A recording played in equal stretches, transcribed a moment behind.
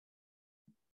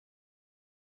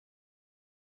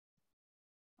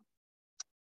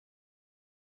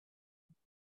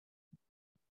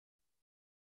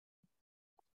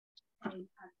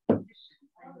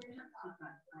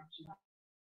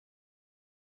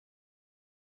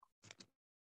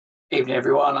Evening,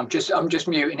 everyone. I'm just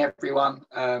muting everyone,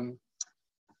 and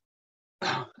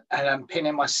I'm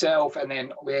pinning myself. And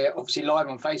then we're obviously live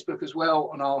on Facebook as well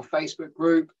on our Facebook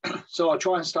group. So I'll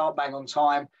try and start bang on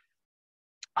time.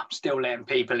 I'm still letting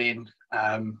people in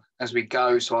as we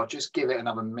go, so I'll just give it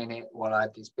another minute while I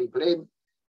add these people in.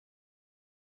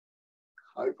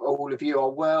 Hope all of you are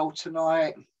well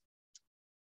tonight.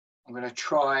 I'm going to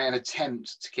try and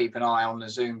attempt to keep an eye on the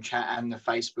Zoom chat and the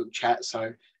Facebook chat,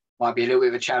 so might be a little bit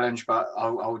of a challenge, but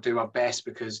I'll do my best,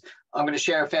 because I'm going to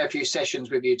share a fair few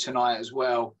sessions with you tonight as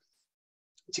well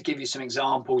to give you some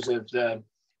examples of the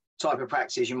type of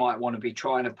practices you might want to be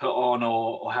trying to put on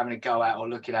or having a go at or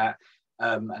looking at.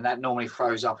 And that normally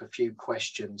throws up a few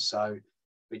questions, so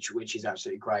which is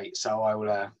absolutely great. So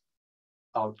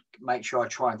I'll make sure I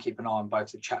try and keep an eye on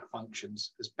both the chat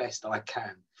functions as best I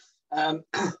can.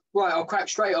 Right, I'll crack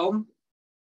straight on.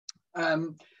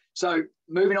 So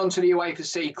moving on to the UEFA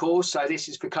C course. So this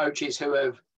is for coaches who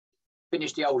have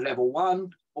finished the old level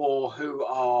 1 or who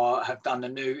have done the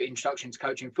new introduction to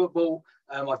coaching football.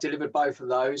 I've delivered both of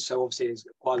those, so obviously there's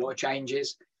quite a lot of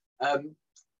changes.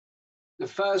 The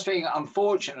first thing,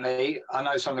 unfortunately, I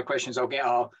know some of the questions I'll get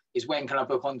is when can I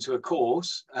book onto a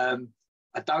course? I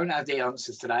don't have the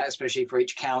answers to that, especially for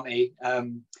each county.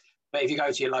 But if you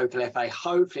go to your local FA,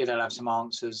 hopefully they'll have some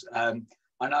answers.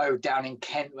 I know down in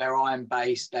Kent, where I'm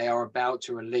based, they are about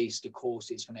to release the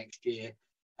courses for next year.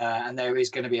 And there is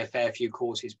going to be a fair few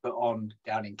courses put on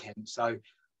down in Kent. So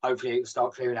hopefully it'll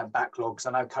start clearing that backlog, because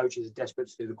I know coaches are desperate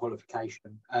to do the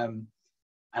qualification. And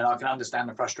I can understand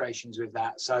the frustrations with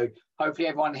that. So hopefully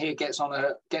everyone here gets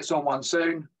on one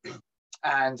soon,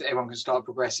 and everyone can start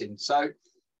progressing. So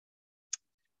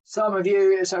some of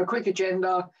you, so a quick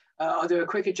agenda. I'll do a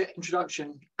quick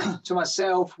introduction to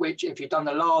myself, which if you've done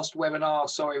the last webinar,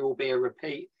 sorry, will be a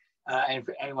repeat. And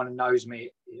for anyone who knows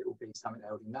me, it will be something they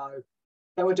already know.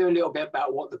 Then we'll do a little bit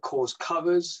about what the course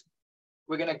covers.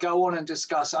 We're going to go on and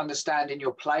discuss understanding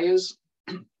your players.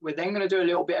 We're then going to do a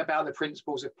little bit about the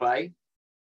principles of play.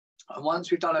 And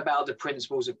once we've done about the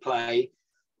principles of play,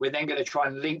 we're then going to try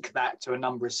and link that to a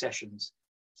number of sessions.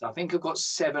 So I think I've got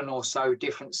 7 or so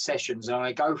different sessions, and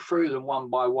I go through them one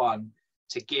by one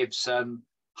to give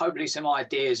hopefully some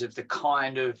ideas of the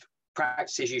kind of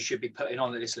practices you should be putting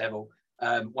on at this level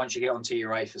once you get onto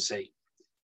your UEFA C.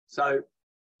 So,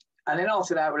 and then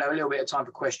after that, we'll have a little bit of time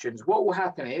for questions. What will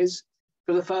happen is,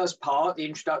 for the first part, the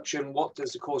introduction, what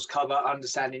does the course cover,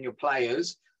 understanding your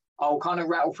players, I'll kind of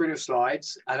rattle through the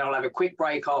slides, and I'll have a quick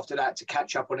break after that to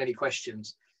catch up on any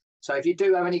questions. So if you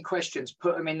do have any questions,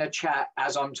 put them in the chat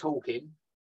as I'm talking,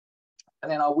 and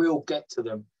then I will get to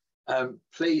them.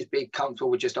 Please be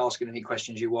comfortable with just asking any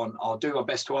questions you want. I'll do my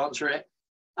best to answer it.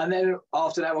 And then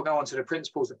after that, we'll go on to the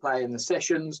principles of play in the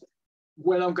sessions.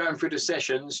 When I'm going through the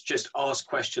sessions, just ask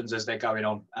questions as they're going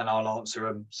on, and I'll answer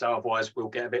them. So otherwise, we'll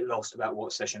get a bit lost about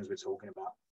what sessions we're talking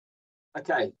about.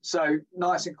 Okay, so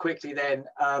nice and quickly then,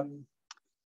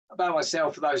 about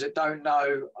myself, for those that don't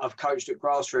know, I've coached at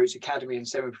Grassroots Academy and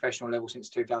semi-professional level since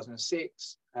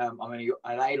 2006. I'm an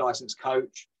A licensed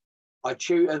coach. I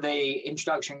tutor the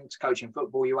Introduction to Coaching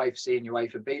Football, UEFA C and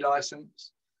UEFA B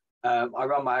license. I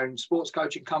run my own sports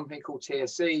coaching company called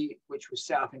TSC, which was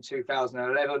set up in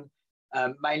 2011,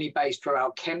 mainly based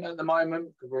throughout Kent at the moment,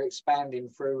 because we're expanding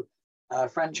through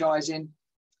franchising.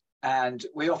 And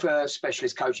we offer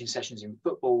specialist coaching sessions in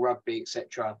football, rugby,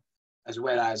 etc., as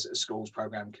well as a schools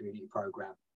program, community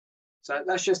program. So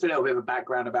that's just a little bit of a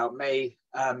background about me.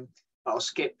 I'll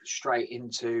skip straight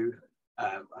into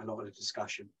a lot of the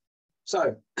discussion.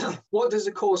 So what does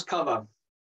the course cover?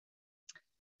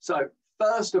 So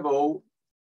first of all,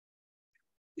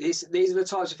 these are the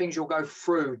types of things you'll go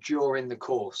through during the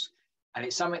course. And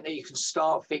it's something that you can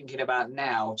start thinking about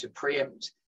now to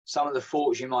preempt some of the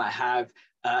thoughts you might have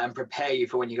and prepare you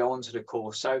for when you go onto the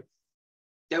course. So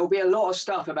there will be a lot of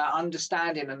stuff about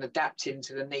understanding and adapting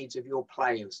to the needs of your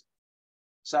players.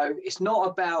 So it's not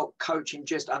about coaching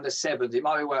just under 7s. It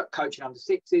might be coaching under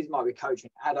 6s, it might be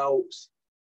coaching adults,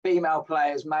 female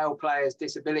players, male players,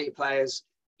 disability players.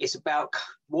 It's about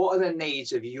what are the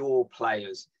needs of your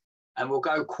players. And we'll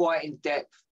go quite in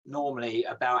depth normally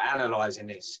about analysing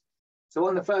this. So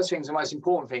one of the first things, the most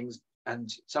important things, and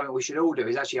something we should all do,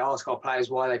 is actually ask our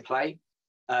players why they play.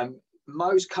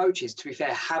 Most coaches, to be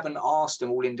fair, haven't asked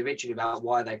them all individually about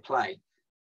why they play.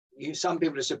 Some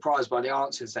people are surprised by the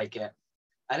answers they get.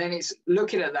 And then it's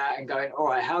looking at that and going, all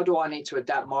right, how do I need to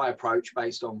adapt my approach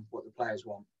based on what the players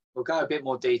want? We'll go a bit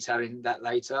more detail in that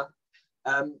later.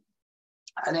 And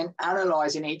then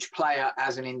analysing each player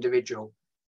as an individual.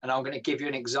 And I'm going to give you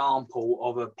an example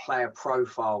of a player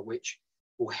profile, which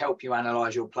will help you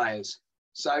analyze your players.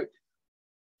 So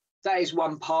that is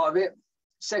one part of it.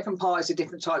 Second part is the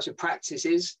different types of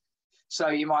practices. So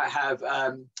you might have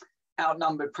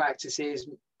outnumbered practices,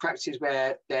 practices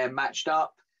where they're matched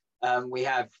up. We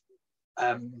have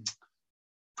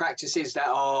practices that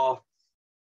are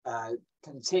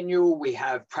continual. We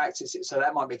have practices, so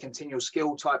that might be a continual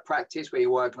skill type practice where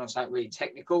you're working on something really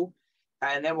technical.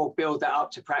 And then we'll build that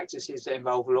up to practices that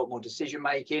involve a lot more decision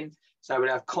making. So we'll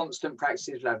have constant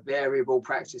practices, we'll have variable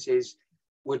practices.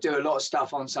 We'll do a lot of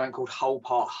stuff on something called whole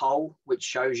part whole, which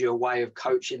shows you a way of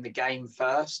coaching the game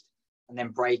first and then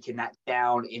breaking that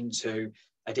down into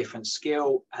a different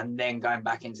skill and then going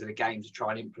back into the game to try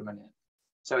and implement it.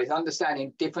 So it's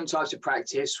understanding different types of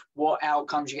practice, what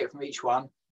outcomes you get from each one.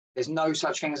 There's no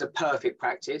such thing as a perfect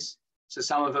practice. So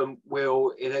some of them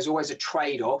there's always a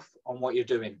trade-off on what you're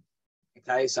doing.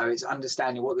 Okay, so it's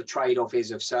understanding what the trade-off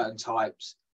is of certain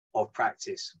types of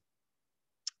practice.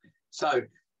 So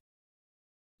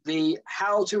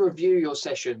how to review your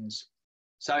sessions.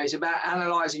 So it's about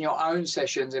analysing your own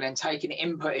sessions and then taking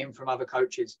input in from other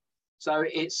coaches. So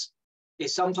it's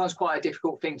sometimes quite a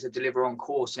difficult thing to deliver on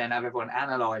course and have everyone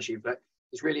analyse you, but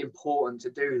it's really important to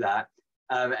do that.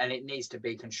 And it needs to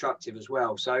be constructive as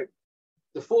well. So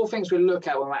the 4 things we look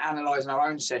at when we're analysing our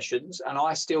own sessions, and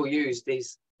I still use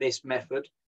this method,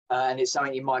 and it's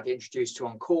something you might get introduced to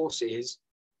on course, is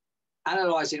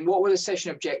analysing what were the session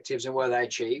objectives and were they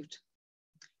achieved?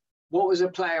 What was the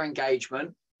player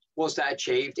engagement? Was that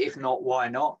achieved? If not, why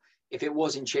not? If it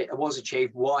was achieved,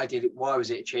 why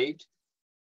was it achieved?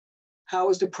 How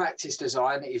was the practice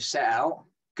design that you've set out?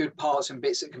 Good parts and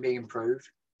bits that can be improved.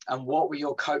 And what were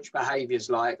your coach behaviours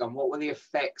like? And what were the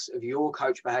effects of your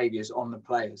coach behaviours on the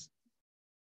players?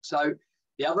 So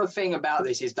the other thing about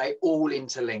this is they all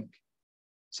interlink.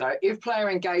 So if player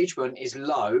engagement is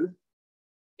low,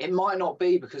 it might not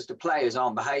be because the players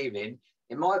aren't behaving.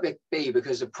 It might be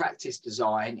because the practice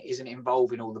design isn't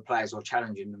involving all the players or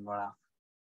challenging them enough.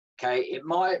 Okay, it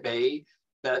might be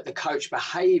that the coach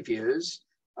behaviours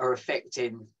are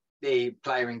affecting the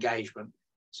player engagement.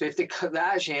 So if they're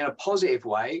actually in a positive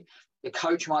way, the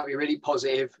coach might be really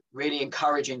positive, really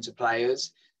encouraging to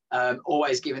players,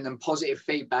 always giving them positive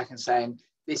feedback and saying,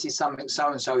 this is something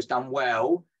so-and-so has done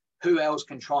well. Who else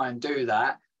can try and do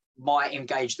that? Might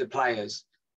engage the players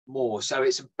more. So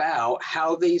it's about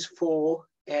how these 4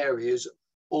 areas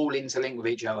all interlink with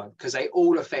each other because they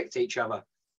all affect each other.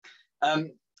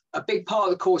 A big part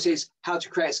of the course is how to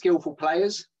create skillful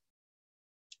players.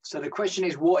 So the question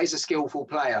is, what is a skillful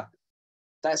player?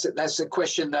 That's a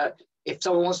question that if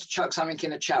someone wants to chuck something in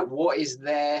the chat, what is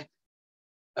their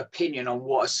opinion on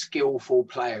what a skillful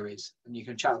player is? And you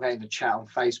can chuck that in the chat on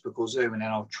Facebook or Zoom, and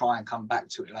then I'll try and come back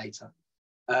to it later.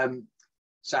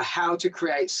 So how to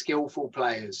create skillful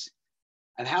players,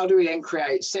 and how do we then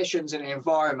create sessions and an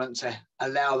environment to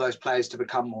allow those players to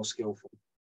become more skillful?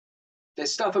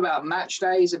 There's stuff about match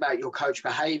days, about your coach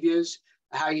behaviours,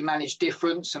 how you manage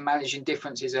difference, and managing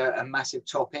difference is a massive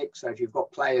topic. So if you've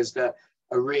got players that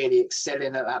are really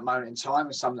excelling at that moment in time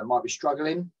and some that might be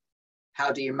struggling,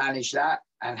 how do you manage that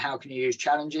and how can you use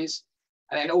challenges?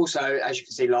 And then also, as you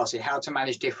can see lastly, how to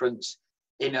manage difference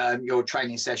in your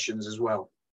training sessions as well.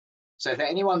 So for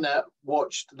anyone that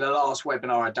watched the last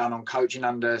webinar I've done on coaching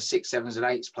under 6s, 7s and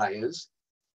 8s players,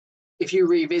 if you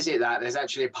revisit that, there's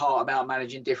actually a part about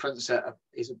managing difference that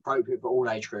is appropriate for all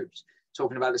age groups,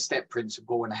 talking about the step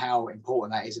principle and how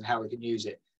important that is and how we can use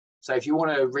it. So if you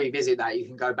want to revisit that, you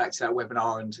can go back to that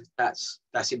webinar, and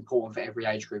that's important for every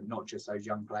age group, not just those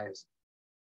young players.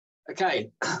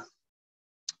 Okay,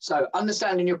 so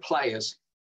understanding your players.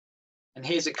 And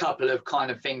here's a couple of kind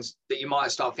of things that you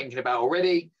might start thinking about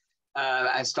already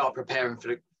and start preparing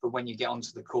for when you get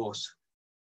onto the course.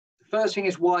 The first thing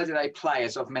is, why do they play,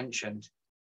 as I've mentioned?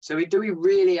 So do we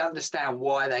really understand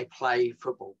why they play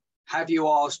football? Have you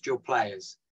asked your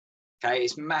players? Okay,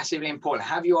 it's massively important.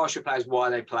 Have you asked your players why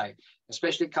they play?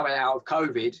 Especially coming out of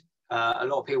COVID, a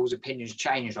lot of people's opinions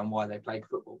changed on why they played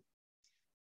football.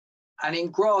 And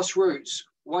in Grassroots,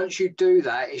 once you do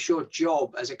that, it's your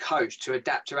job as a coach to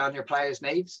adapt around your players'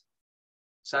 needs.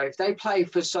 So if they play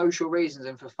for social reasons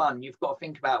and for fun, you've got to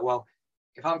think about, well,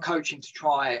 if I'm coaching to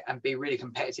try and be really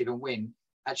competitive and win,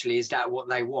 actually, is that what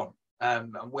they want?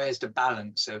 And where's the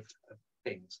balance of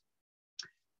things?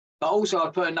 But also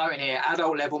I'd put a note in here,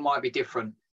 adult level might be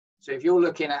different. So if you're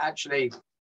looking at actually,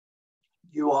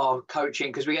 you are coaching,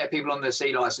 because we get people on the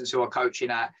C license who are coaching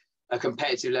at a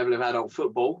competitive level of adult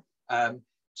football.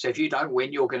 So if you don't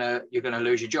win, you're gonna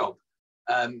lose your job.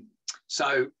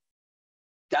 So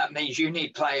that means you need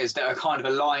players that are kind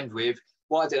of aligned with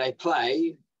why do they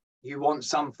play? you want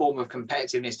some form of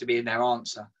competitiveness to be in their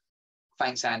answer.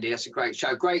 Thanks, Andy. That's a great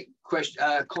show. Great question,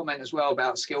 comment as well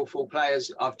about skillful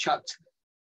players. I've chucked,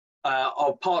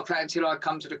 I'll park that until I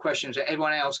come to the questions.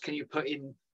 Everyone else, can you put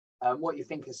in what you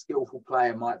think a skillful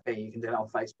player might be? You can do it on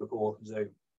Facebook or Zoom.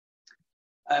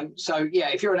 So yeah,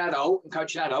 if you're an adult and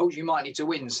coaching adults, you might need to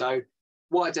win. So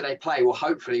why do they play? Will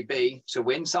hopefully be to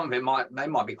win. Some of it they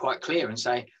might be quite clear and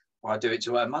say, well, I do it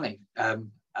to earn money. And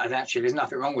actually there's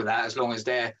nothing wrong with that as long as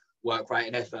their work rate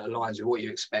and effort aligns with what you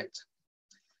expect.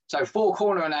 So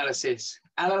 4-corner analysis.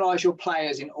 Analyse your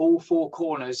players in all 4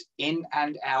 corners in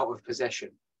and out of possession.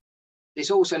 This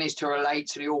also needs to relate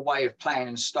to your way of playing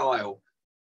and style.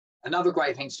 Another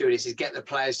great thing to do this is get the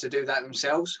players to do that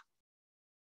themselves.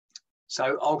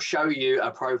 So I'll show you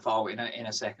a profile in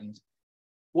a second.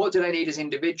 What do they need as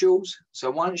individuals?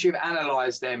 So once you've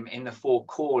analysed them in the 4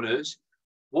 corners,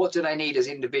 what do they need as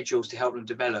individuals to help them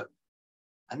develop?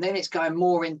 And then it's going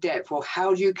more in depth. Well,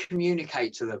 how do you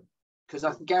communicate to them? Because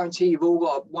I can guarantee you've all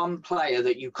got one player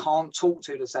that you can't talk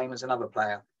to the same as another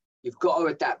player. You've got to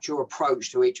adapt your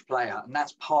approach to each player, and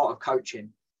that's part of coaching.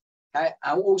 Okay?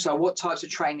 And also, what types of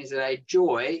training do they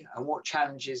enjoy, and what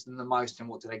challenges them the most, and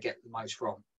what do they get the most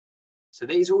from? So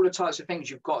these are all the types of things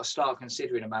you've got to start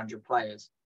considering around your players.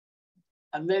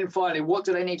 And then finally, what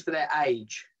do they need for their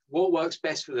age? What works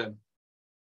best for them?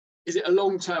 Is it a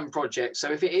long-term project?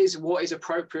 So if it is, what is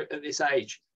appropriate at this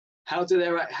age? How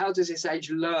does this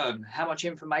age learn? How much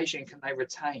information can they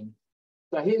retain?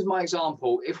 So here's my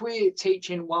example. If we're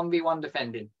teaching 1v1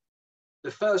 defending,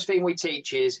 the first thing we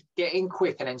teach is get in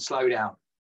quick and then slow down.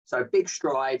 So big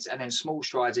strides and then small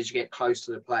strides as you get close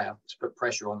to the player to put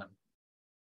pressure on them.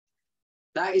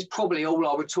 That is probably all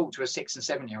I would talk to a 6 and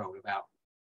 7-year-old about.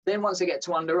 Then once they get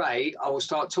to under 8, I will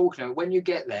start talking to them. When you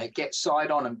get there, get side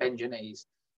on and bend your knees.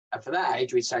 And for that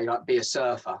age, we'd say like be a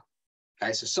surfer.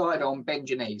 Okay, so side on, bend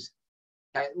your knees.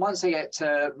 Okay, once they get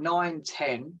to 9,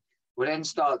 10, we'll then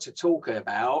start to talk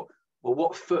about, well,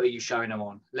 what foot are you showing them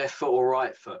on? Left foot or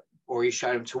right foot? Or are you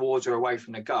showing them towards or away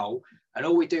from the goal? And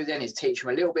all we do then is teach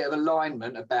them a little bit of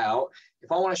alignment about,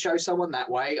 if I want to show someone that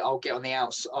way, I'll get on the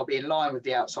outside, I'll be in line with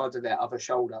the outside of their other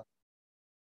shoulder.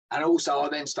 And also I'll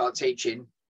then start teaching,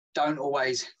 don't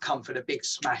always come for the big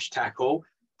smash tackle,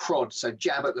 prod, so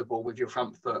jab at the ball with your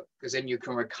front foot, because then you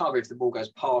can recover if the ball goes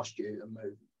past you and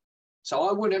move. So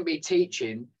I wouldn't be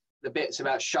teaching the bits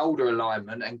about shoulder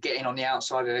alignment and getting on the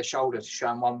outside of their shoulder to show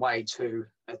them one way to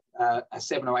a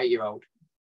 7 or 8-year-old.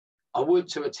 I would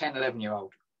to a 10,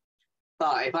 11-year-old.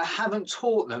 But if I haven't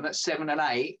taught them at 7 and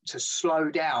 8 to slow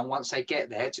down once they get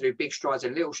there, to do big strides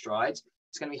and little strides,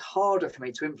 it's going to be harder for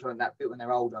me to implement that bit when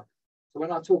they're older. So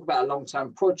when I talk about a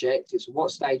long-term project, it's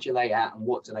what stage are they at and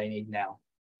what do they need now?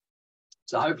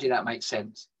 So hopefully that makes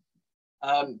sense.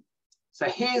 So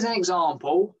here's an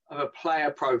example of a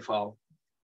player profile.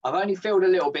 I've only filled a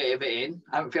little bit of it in.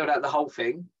 I haven't filled out the whole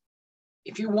thing.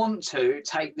 If you want to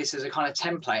take this as a kind of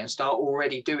template and start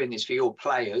already doing this for your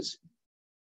players,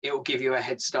 it will give you a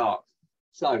head start.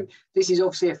 So this is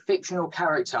obviously a fictional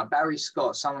character, Barry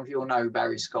Scott. Some of you will know who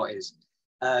Barry Scott is.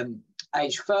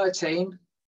 Age 13,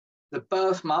 the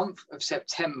birth month of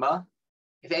September.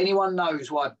 If anyone knows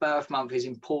why birth month is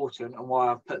important and why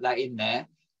I've put that in there,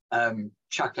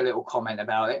 chuck a little comment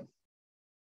about it.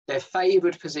 Their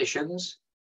favoured positions,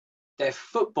 their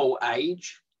football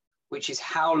age, which is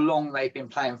how long they've been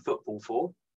playing football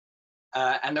for,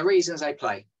 and the reasons they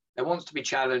play. They want to be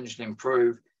challenged and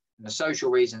improve, and the social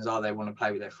reasons are they want to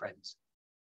play with their friends.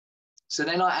 So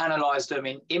then I analysed them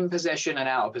in possession and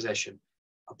out of possession.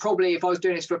 Probably if I was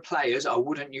doing this for players, I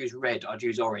wouldn't use red, I'd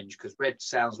use orange, because red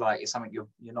sounds like it's something you're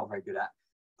not very good at.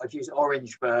 I'd use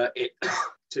orange for it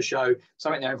to show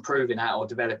something they're improving at or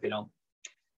developing on.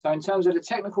 So in terms of the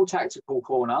technical tactical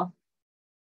corner,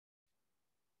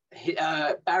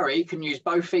 Barry can use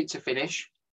both feet to finish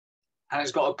and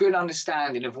has got a good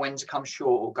understanding of when to come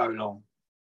short or go long.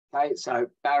 Okay, so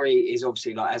Barry is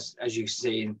obviously, like as you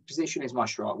see in position, is one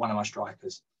of my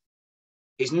strikers.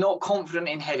 He's not confident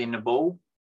in heading the ball,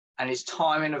 and his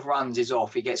timing of runs is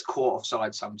off. He gets caught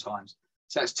offside sometimes.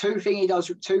 So that's two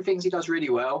things he does really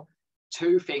well,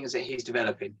 2 things that he's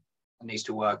developing and needs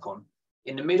to work on.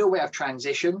 In the middle, we have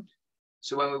transition.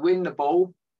 So when we win the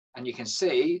ball, and you can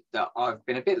see that I've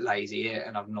been a bit lazy here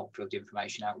and I've not filled the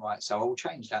information out right. So I'll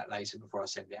change that later before I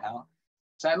send it out.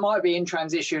 So it might be in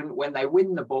transition when they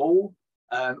win the ball,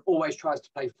 always tries to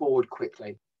play forward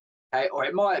quickly. Okay? Or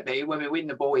it might be when we win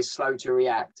the ball, is slow to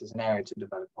react as an area to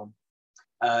develop on.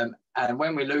 And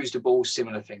when we lose the ball,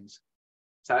 similar things.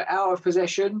 So out of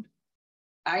possession,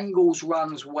 angles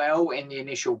runs well in the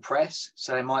initial press.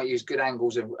 So they might use good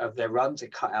angles of their run to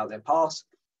cut out their pass.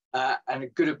 and a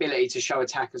good ability to show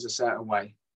attackers a certain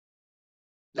way.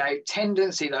 They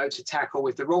tendency, though, to tackle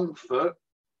with the wrong foot,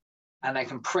 and they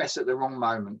can press at the wrong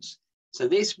moments. So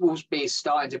this will be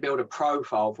starting to build a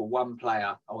profile for one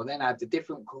player. I will then add the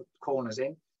different corners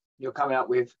in. You're coming up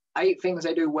with 8 things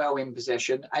they do well in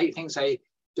possession, 8 things they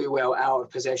do well out of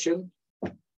possession,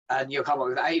 and you'll come up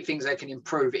with 8 things they can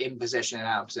improve in possession and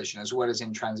out of possession, as well as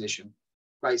in transition.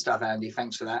 Great stuff, Andy.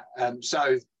 Thanks for that.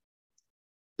 So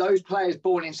those players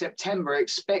born in September are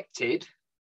expected,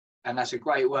 and that's a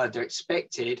great word, they're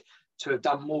expected to have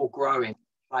done more growing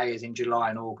players in July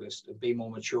and August and be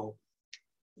more mature.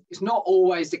 It's not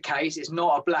always the case. It's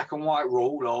not a black and white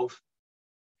rule of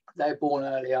they're born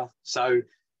earlier, so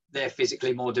they're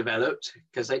physically more developed,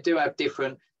 because they do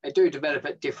develop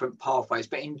at different pathways.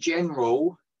 But in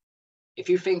general, if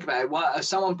you think about it,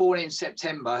 someone born in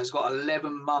September has got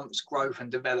 11 months growth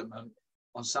and development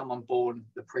on someone born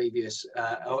the previous,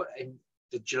 in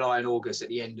the July and August at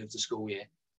the end of the school year.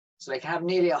 So they can have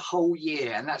nearly a whole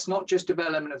year, and that's not just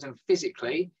development of them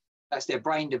physically, that's their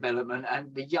brain development.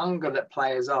 And the younger that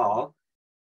players are,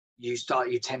 you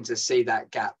tend to see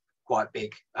that gap quite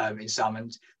big in some.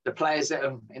 And the players that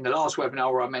in the last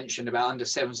webinar where I mentioned about under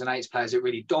 7s and 8s players that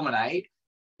really dominate,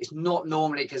 it's not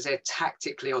normally because they're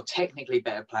tactically or technically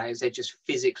better players, they're just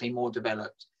physically more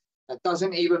developed. That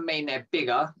doesn't even mean they're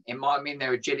bigger. It might mean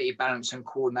their agility, balance and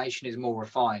coordination is more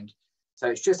refined. So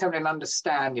it's just having an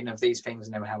understanding of these things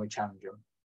and then how we challenge them.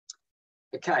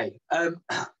 Okay.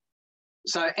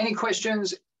 So any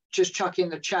questions, just chuck in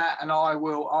the chat and I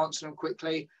will answer them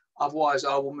quickly. Otherwise,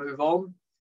 I will move on.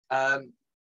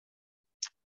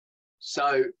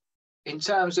 So in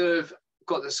terms of,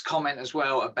 got this comment as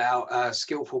well about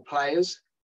skillful players.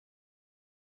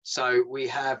 So we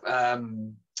have,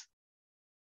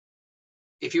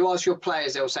 if you ask your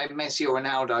players, they'll say Messi or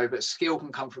Ronaldo, but skill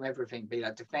can come from everything, be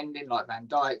that defending like Van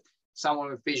Dijk,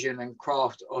 someone with vision and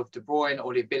craft of De Bruyne,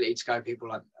 or the ability to go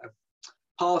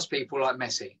past people like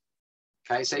Messi.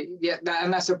 Okay, so yeah,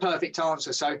 and that's a perfect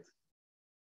answer. So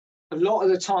a lot of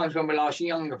the times when we'll ask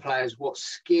younger players what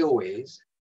skill is,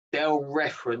 they'll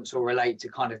reference or relate to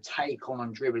kind of take on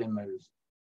and dribbling moves.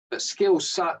 But skill's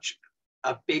such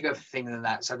a bigger thing than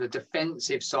that. So the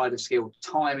defensive side of skill,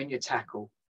 timing your tackle,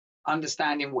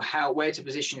 understanding where to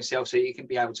position yourself so you can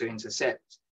be able to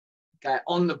intercept. Okay,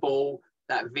 on the ball,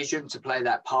 that vision to play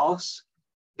that pass,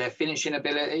 their finishing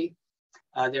ability,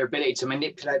 their ability to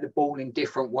manipulate the ball in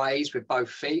different ways with both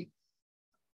feet.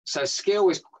 So skill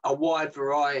is a wide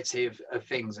variety of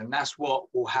things, and that's what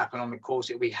will happen on the course.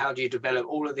 It'll be how do you develop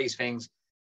all of these things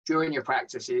during your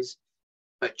practices,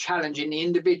 but challenging the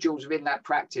individuals within that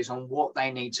practice on what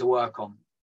they need to work on.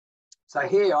 So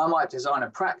here I might design a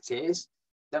practice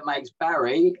that makes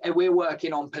Barry, and we're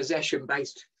working on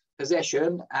possession-based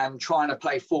possession and trying to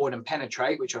play forward and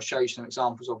penetrate, which I'll show you some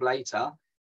examples of later.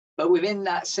 But within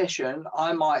that session,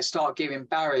 I might start giving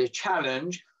Barry a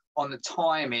challenge on the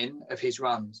timing of his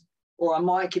runs, or I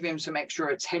might give him some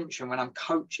extra attention when I'm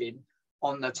coaching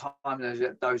on the time of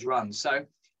those runs. So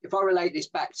if I relate this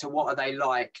back to what are they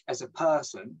like as a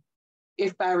person,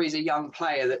 if Barry's a young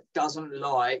player that doesn't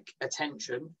like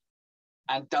attention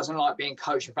and doesn't like being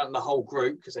coached in front of the whole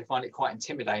group because they find it quite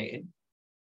intimidating,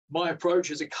 my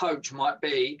approach as a coach might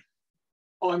be,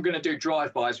 I'm going to do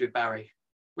drive-bys with Barry,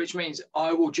 which means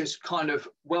I will just kind of,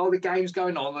 while the game's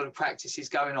going on or the practice is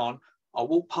going on, I'll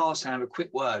walk past and have a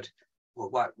quick word.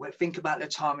 Well, think about the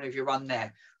timing of your run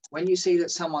there. When you see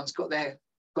that someone's got their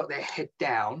head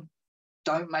down,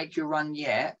 don't make your run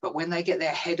yet. But when they get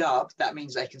their head up, that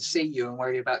means they can see you and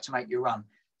where you're about to make your run.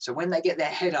 So when they get their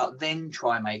head up, then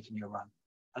try making your run.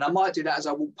 And I might do that as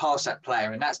I walk past that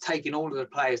player, and that's taking all of the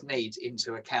player's needs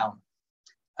into account.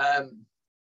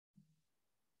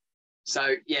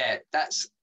 So yeah, that's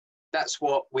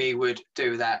what we would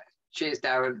do that. Cheers,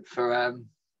 Darren, for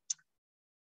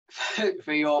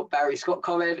your Barry Scott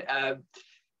comment.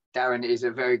 Darren is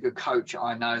a very good coach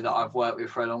I know that I've worked with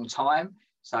for a long time.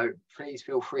 So please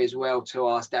feel free as well to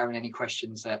ask Darren any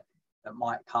questions that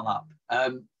might come up.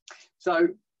 So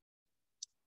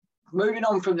moving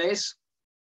on from this,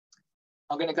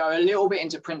 I'm going to go a little bit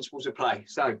into principles of play.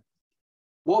 So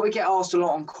what we get asked a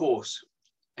lot on course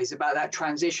is about that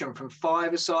transition from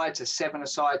 5-a-side to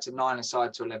 7-a-side to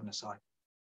 9-a-side to 11-a-side.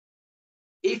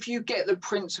 If you get the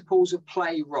principles of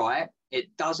play right,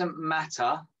 it doesn't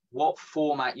matter what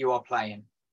format you are playing.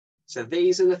 So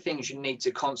these are the things you need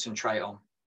to concentrate on.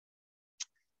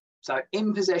 So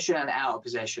in possession and out of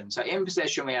possession. So in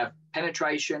possession, we have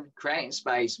penetration, creating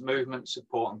space, movement,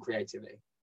 support, and creativity.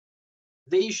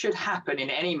 These should happen in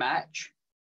any match,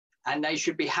 and they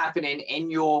should be happening in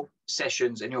your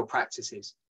sessions and your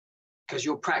practices. because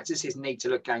your practices need to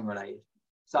look game related.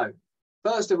 So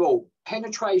first of all,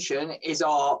 penetration is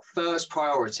our first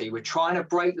priority. We're trying to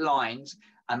break lines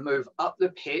and move up the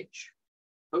pitch,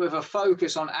 but with a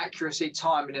focus on accuracy,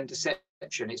 timing and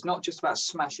deception. It's not just about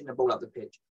smashing the ball up the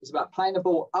pitch. It's about playing the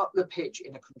ball up the pitch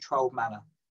in a controlled manner.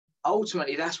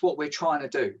 Ultimately, that's what we're trying to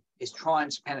do, is trying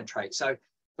to penetrate. So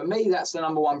for me, that's the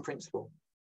number one principle.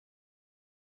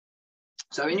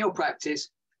 So in your practice,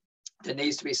 there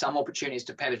needs to be some opportunities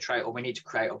to penetrate, or we need to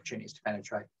create opportunities to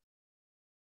penetrate.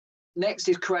 Next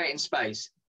is creating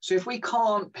space. So if we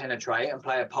can't penetrate and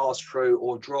play a pass through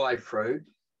or drive through,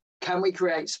 can we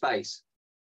create space?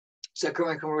 So can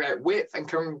we create width and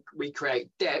can we create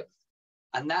depth?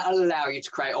 And that'll allow you to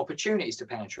create opportunities to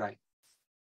penetrate.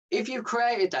 If you've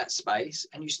created that space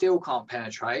and you still can't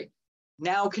penetrate,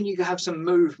 now can you have some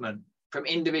movement from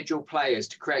individual players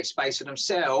to create space for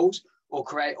themselves or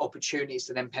create opportunities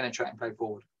to then penetrate and play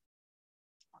forward?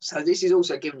 So this is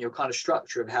also giving you a kind of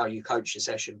structure of how you coach your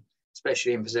session,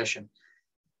 especially in possession.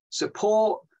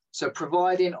 Support, so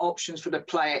providing options for the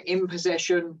player in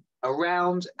possession,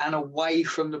 around and away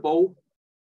from the ball.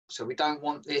 So we don't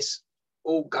want this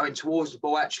all going towards the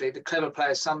ball. Actually, the clever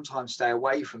players sometimes stay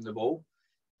away from the ball.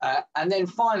 And then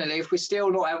finally, if we're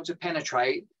still not able to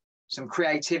penetrate, some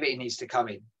creativity needs to come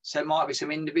in. So it might be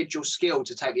some individual skill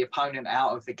to take the opponent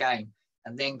out of the game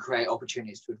and then create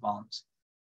opportunities to advance.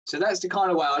 So that's the kind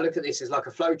of way I look at this, as like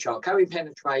a flow chart. Can we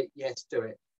penetrate? Yes, do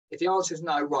it. If the answer is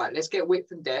no, right, let's get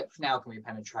width and depth. Now can we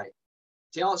penetrate?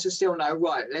 If the answer is still no,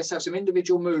 right, let's have some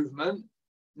individual movement.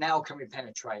 Now can we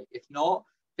penetrate? If not,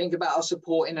 think about our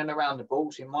support in and around the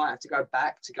ball. So you might have to go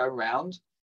back to go round.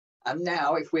 And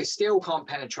now, if we still can't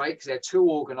penetrate because they're too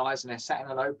organised and they're sat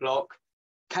in a low block,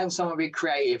 can someone be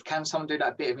creative? Can someone do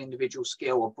that bit of individual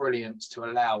skill or brilliance to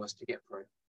allow us to get through?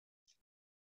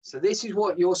 So this is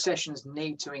what your sessions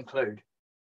need to include.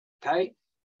 Okay.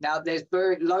 Now, there's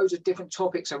loads of different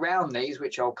topics around these,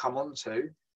 which I'll come on to,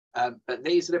 but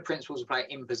these are the principles of play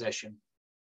in possession.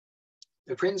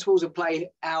 The principles of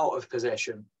play out of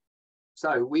possession.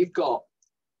 So we've got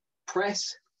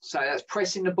press. So that's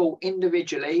pressing the ball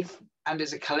individually and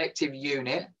as a collective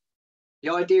unit.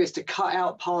 The idea is to cut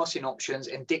out passing options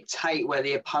and dictate where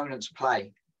the opponents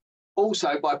play.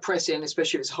 Also, by pressing,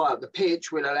 especially if it's high up the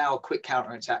pitch, will allow a quick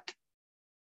counter-attack.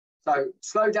 So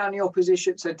slow down the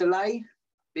opposition. So delay,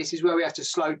 this is where we have to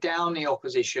slow down the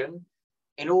opposition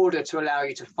in order to allow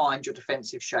you to find your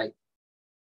defensive shape.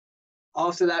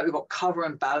 After that, we've got cover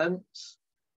and balance,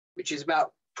 which is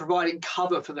about providing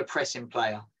cover for the pressing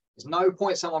player. There's no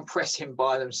point someone pressing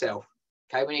by themselves.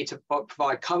 Okay, we need to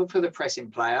provide cover for the pressing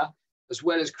player as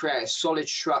well as create a solid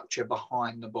structure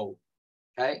behind the ball.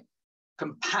 Okay,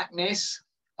 compactness.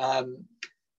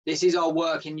 This is our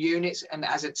work in units and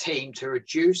as a team to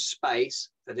reduce space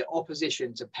for the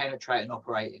opposition to penetrate and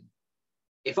operate in.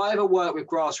 If I ever work with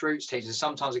grassroots teams, and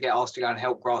sometimes I get asked to go and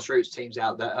help grassroots teams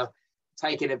out that are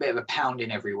taking a bit of a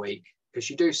pounding every week, because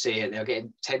you do see it, they're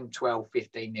getting 10, 12,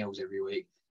 15 nils every week.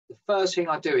 The first thing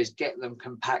I do is get them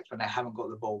compact when they haven't got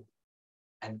the ball.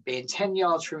 And being 10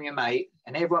 yards from your mate,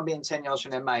 and everyone being 10 yards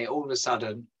from their mate, all of a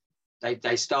sudden,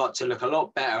 they start to look a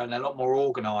lot better and a lot more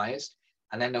organised.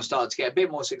 And then they'll start to get a bit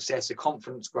more success, the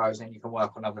confidence grows, and you can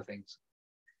work on other things.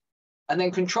 And then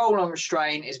control and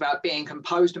restraint is about being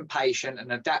composed and patient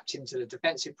and adapting to the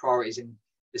defensive priorities in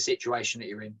the situation that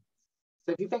you're in.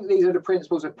 So if you think these are the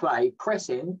principles of play,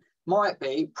 pressing might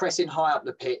be pressing high up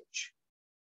the pitch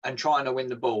and trying to win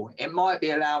the ball. It might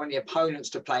be allowing the opponents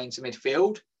to play into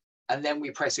midfield and then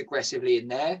we press aggressively in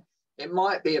there. It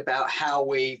might be about how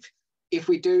if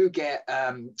we do get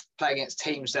play against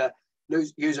teams that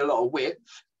use a lot of width,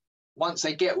 once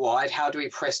they get wide, how do we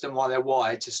press them while they're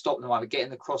wide to stop them either getting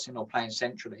the crossing or playing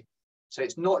centrally? So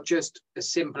it's not just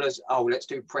as simple as, oh, let's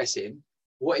do pressing.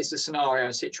 What is the scenario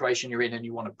and situation you're in and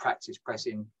you want to practice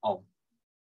pressing on?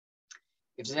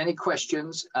 If there's any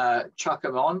questions, chuck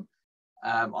them on.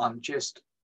 I'm just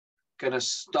going to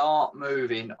start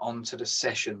moving on to the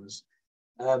sessions.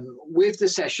 With the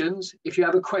sessions, if you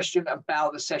have a question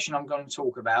about the session I'm going to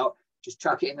talk about, just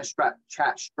chuck it in the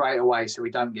chat straight away so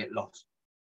we don't get lost.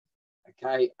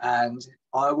 Okay, and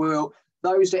I will,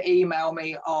 those that email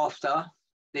me after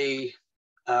the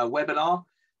webinar,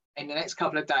 in the next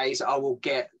couple of days, I will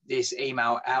get this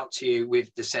email out to you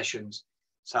with the sessions.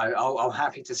 So I'm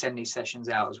happy to send these sessions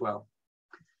out as well.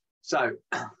 So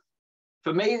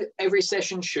for me, every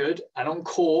session should, and on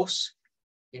course,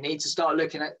 you need to start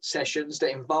looking at sessions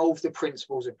that involve the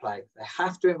principles of play. They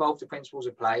have to involve the principles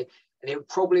of play, and it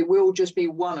probably will just be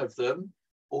one of them,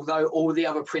 although all the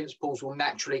other principles will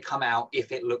naturally come out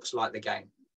if it looks like the game.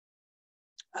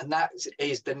 And that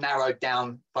is the narrowed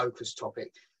down focus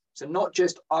topic. So not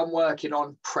just I'm working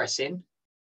on pressing,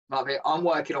 I'm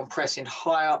working on pressing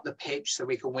high up the pitch so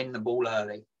we can win the ball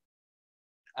early.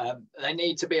 They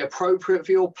need to be appropriate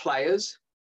for your players,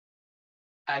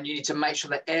 and you need to make sure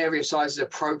the area size is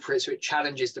appropriate so it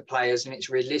challenges the players and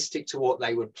it's realistic to what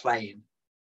they would play in.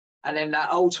 And then that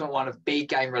ultimate one of be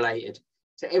game related.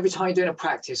 So every time you're doing a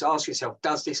practice, ask yourself,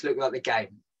 does this look like the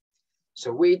game?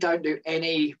 So we don't do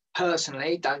any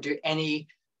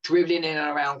dribbling in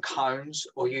and around cones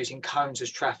or using cones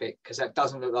as traffic, because that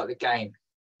doesn't look like the game.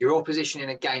 Your opposition in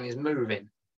a game is moving.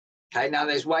 Okay, now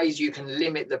there's ways you can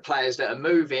limit the players that are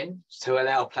moving to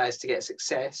allow players to get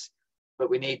success, but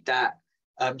we need that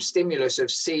stimulus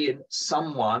of seeing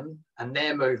someone and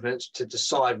their movements to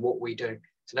decide what we do.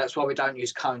 So that's why we don't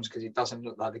use cones, because it doesn't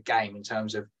look like the game in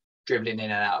terms of dribbling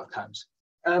in and out of cones.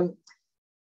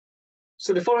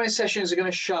 So the following sessions are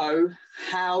going to show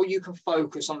how you can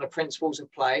focus on the principles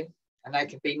of play, and they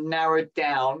can be narrowed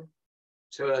down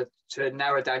to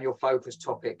narrow down your focus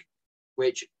topic,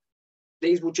 which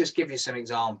these will just give you some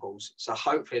examples. So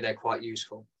hopefully they're quite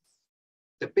useful.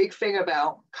 The big thing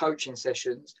about coaching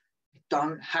sessions, it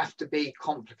don't have to be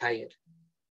complicated.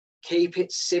 Keep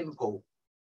it simple.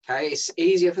 Okay, it's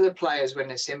easier for the players when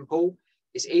they're simple.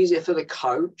 It's easier for the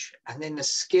coach. And then the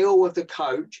skill of the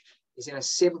coach is in a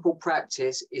simple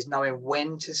practice is knowing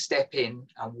when to step in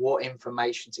and what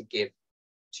information to give.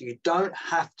 So you don't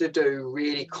have to do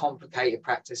really complicated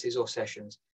practices or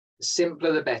sessions. The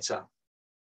simpler, the better.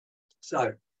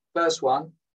 So first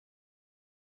one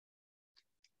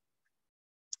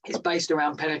is based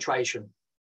around penetration.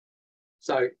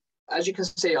 So as you can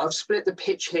see, I've split the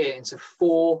pitch here into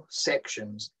 4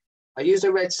 sections. I used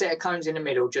a red set of cones in the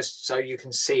middle just so you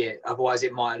can see it. Otherwise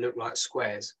it might look like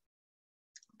squares.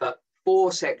 But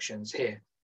 4 sections here.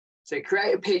 So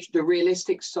create a pitch, the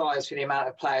realistic size for the amount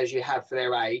of players you have for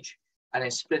their age, and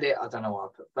then split it, I don't know what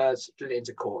I put first, split it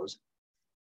into quarters.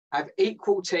 Have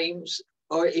equal teams,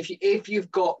 or if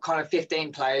you've got kind of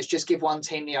 15 players, just give one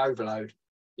team the overload.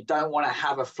 You don't want to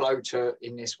have a floater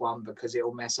in this one because it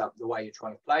will mess up the way you're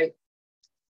trying to play.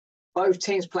 Both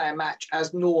teams play a match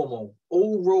as normal.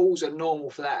 All rules are normal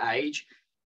for that age.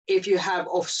 If you have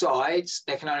offsides,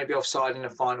 there can only be offside in the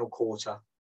final quarter,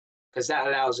 because that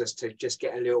allows us to just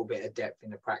get a little bit of depth in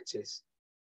the practice.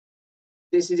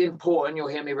 This is important. You'll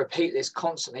hear me repeat this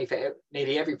constantly for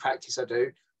nearly every practice I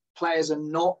do. Players are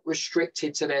not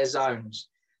restricted to their zones.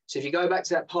 So if you go back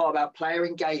to that part about player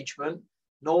engagement,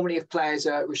 normally if players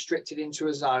are restricted into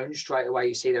a zone, straight away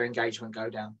you see their engagement go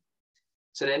down.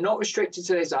 So they're not restricted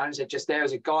to their zones. They're just there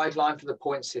as a guideline for the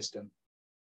point system.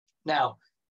 Now,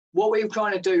 what we're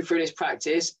trying to do through this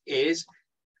practice is,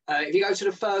 if you go to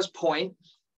the first point,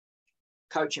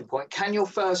 coaching point, can your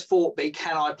first thought be,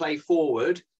 can I play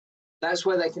forward? That's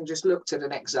where they can just look to the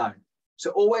next zone.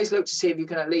 So always look to see if you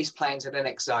can at least play into the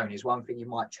next zone is one thing you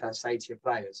might say to your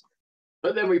players.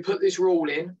 But then we put this rule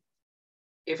in.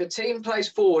 If a team plays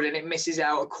forward and it misses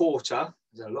out a quarter,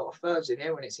 there's a lot of thirds in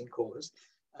here when it's in quarters,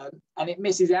 and it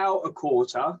misses out a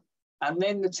quarter, and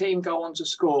then the team go on to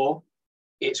score,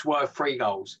 it's worth 3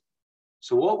 goals.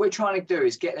 So what we're trying to do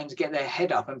is get them to get their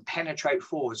head up and penetrate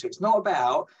forward. So it's not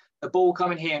about the ball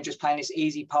coming here and just playing this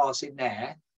easy pass in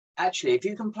there. Actually, if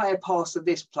you can play a pass to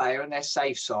this player and their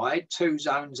safe side, 2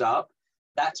 zones up,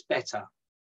 that's better.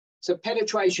 So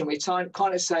penetration, we kind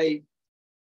of say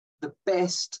the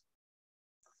best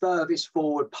furthest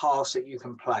forward pass that you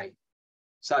can play.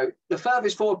 So the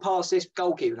furthest forward pass this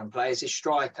goalkeeper can play is this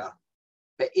striker.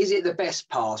 But is it the best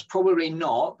pass? Probably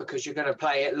not, because you're going to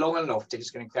play it long and lofted.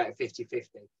 It's going to create a 50-50.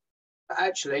 But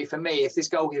actually, for me, if this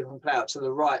goalkeeper can play out to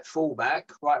the right fullback,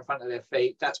 right in front of their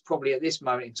feet, that's probably at this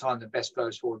moment in time the best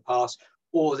furthest forward pass,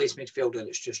 or this midfielder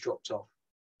that's just dropped off.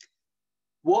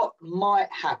 What might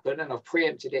happen, and I've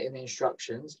preempted it in the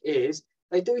instructions, is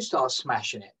they do start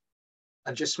smashing it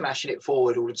and just smashing it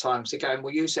forward all the time. So going,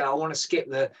 well, you say, I want to skip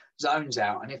the zones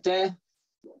out. And if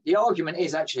the argument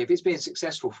is actually, if it's being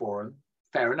successful for them,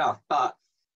 fair enough. But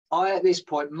I, at this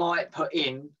point, might put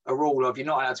in a rule of you're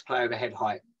not allowed to play over head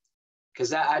height, because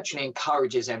that actually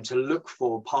encourages them to look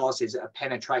for passes that are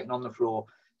penetrating on the floor.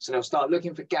 So they'll start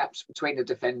looking for gaps between the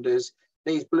defenders.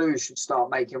 These blues should start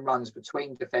making runs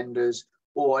between defenders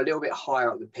or a little bit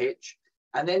higher up the pitch.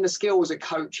 And then the skill as a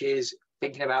coach is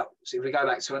thinking about, so if we go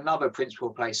back to another principle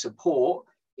of play, support,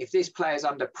 if this player is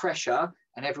under pressure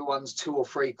and everyone's 2 or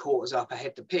 3 quarters up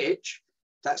ahead the pitch,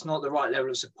 that's not the right level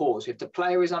of support. So if the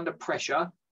player is under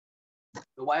pressure,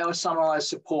 the way I summarize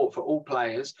support for all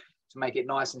players, to make it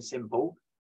nice and simple,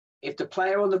 if the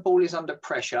player on the ball is under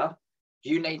pressure,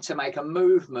 you need to make a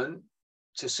movement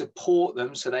to support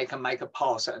them so they can make a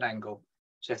pass at an angle.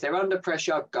 So if they're under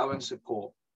pressure, go and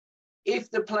support.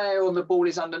 If the player on the ball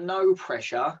is under no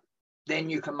pressure, then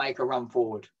you can make a run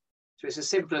forward. So it's as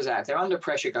simple as that. If they're under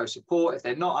pressure, go support. If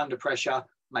they're not under pressure,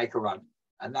 make a run.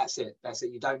 And that's it. That's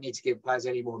it. You don't need to give players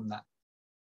any more than that.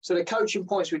 So the coaching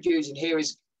points we're using here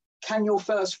is, can your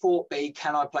first thought be,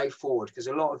 can I play forward? Because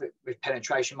a lot of it with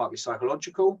penetration might be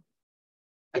psychological.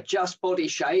 Adjust body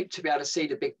shape to be able to see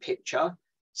the big picture.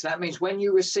 So that means when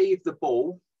you receive the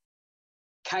ball,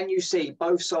 can you see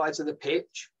both sides of the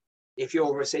pitch? If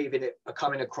you're receiving it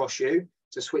coming across you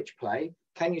to switch play,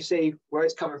 can you see where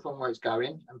it's coming from, where it's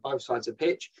going, and both sides of the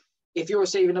pitch? If you're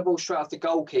receiving the ball straight off the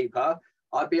goalkeeper,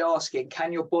 I'd be asking,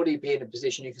 can your body be in a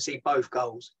position you can see both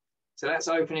goals? So that's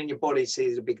opening your body to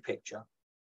see the big picture.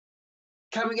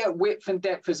 Can we get width and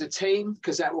depth as a team?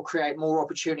 Because that will create more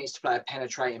opportunities to play a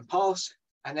penetrating pass.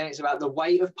 And then it's about the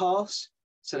weight of pass.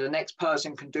 So the next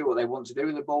person can do what they want to do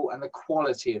with the ball, and the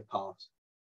quality of pass.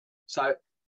 So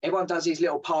everyone does these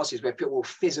little passes where people will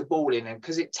fizz a ball in, and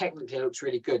because it technically looks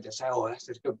really good, they say, oh, that's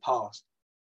a good pass.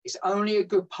 It's only a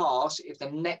good pass if the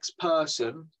next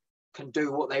person can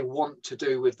do what they want to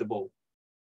do with the ball.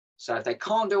 So if they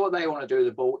can't do what they want to do with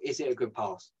the ball, is it a good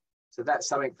pass? So that's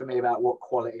something for me about what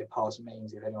quality of pass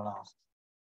means, if anyone asks.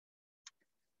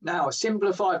 Now, a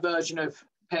simplified version of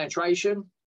penetration.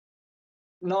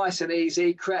 Nice and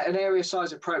easy. Create an area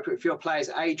size appropriate for your players'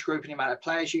 age group and the amount of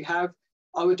players you have.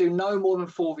 I would do no more than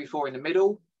 4v4 in the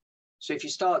middle. So if you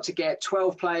start to get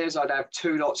 12 players, I'd have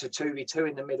 2 lots of 2v2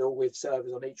 in the middle with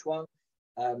servers on each one.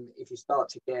 If you start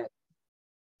to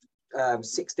get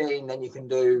 16, then you can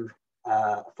do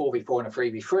 4v4 and a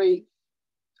 3v3.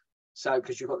 So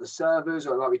because you've got the servers,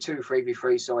 or it might be 2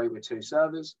 3v3, sorry, with 2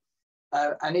 servers.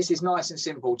 And this is nice and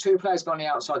simple. 2 players on the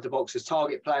outside the box as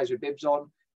target players with bibs on.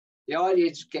 The idea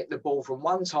is to get the ball from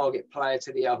one target player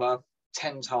to the other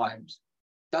 10 times.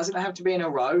 Doesn't have to be in a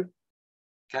row.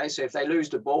 Okay, so if they lose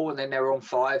the ball and then they're on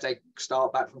 5, they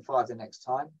start back from 5 the next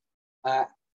time.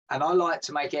 And I like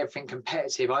to make everything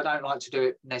competitive. I don't like to do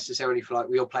it necessarily for like,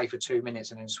 we'll play for 2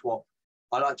 minutes and then swap.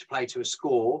 I like to play to a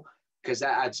score because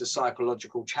that adds a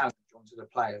psychological challenge onto the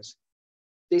players.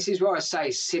 This is where I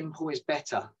say simple is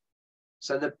better.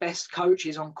 So the best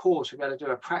coaches on course will be able to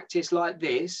do a practice like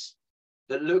this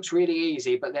that looks really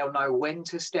easy, but they'll know when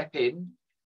to step in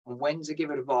and when to give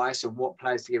advice and what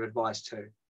players to give advice to.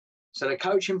 So the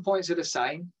coaching points are the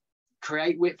same.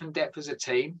 Create width and depth as a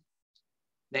team.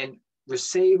 Then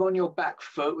receive on your back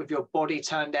foot with your body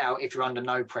turned out if you're under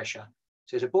no pressure.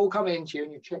 So as a ball coming into you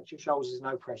and you check your shoulders, there's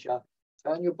no pressure.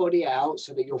 Turn your body out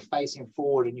so that you're facing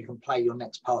forward and you can play your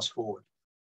next pass forward.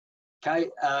 Okay.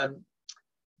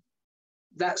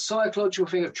 That psychological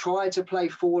thing of try to play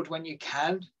forward when you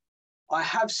can. I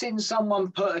have seen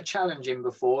someone put a challenge in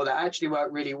before that actually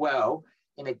worked really well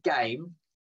in a game.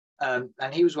 And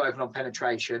he was working on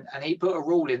penetration, and he put a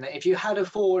rule in that if you had a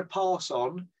forward pass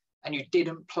on and you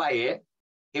didn't play it,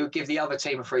 he would give the other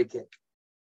team a free kick.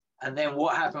 And then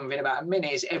what happened within about a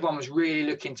minute is everyone was really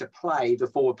looking to play the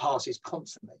forward passes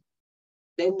constantly.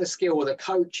 Then the skill of the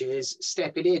coach is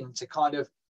stepping in to kind of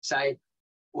say,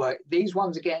 well, these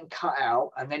ones are getting cut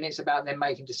out, and then it's about them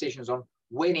making decisions on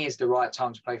when is the right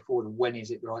time to play forward and when is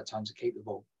it the right time to keep the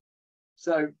ball.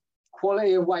 So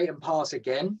quality of weight and pass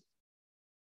again.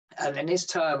 And then this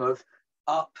term of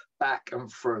up, back and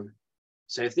through.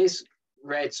 So if this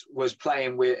Reds was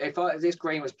playing with, if this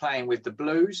green was playing with the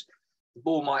blues, the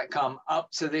ball might come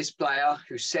up to this player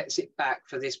who sets it back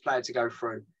for this player to go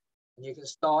through. And you can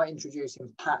start introducing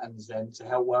patterns then to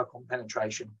help work on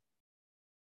penetration.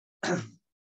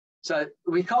 So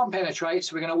we can't penetrate,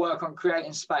 so we're going to work on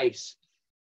creating space.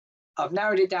 I've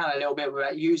narrowed it down a little bit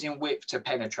about using width to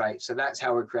penetrate. So that's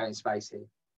how we're creating space here.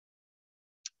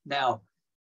 Now,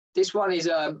 this one is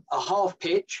a half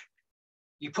pitch.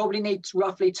 You probably need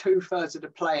roughly 2/3 of the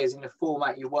players in the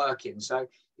format you work in. So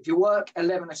if you work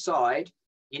 11 aside,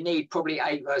 you need probably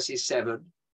 8 versus 7.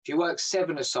 If you work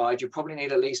 7 aside, you probably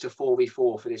need at least a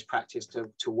 4v4 for this practice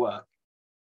to work.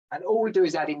 And all we do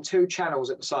is add in 2 channels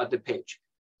at the side of the pitch.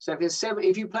 So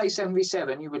if you play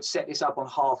 7v7, you would set this up on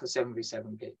half a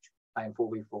 7v7 pitch, playing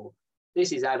 4v4.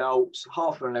 This is adults,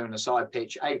 half of an 11 aside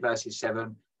pitch, 8 versus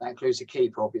 7. That includes the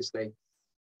keeper, obviously.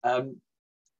 And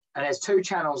there's 2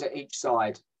 channels at each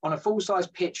side. On a full-size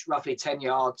pitch, roughly 10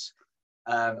 yards.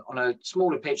 On a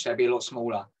smaller pitch, they'd be a lot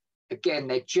smaller. Again,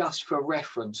 they're just for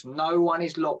reference. No one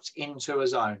is locked into a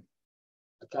zone.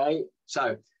 Okay,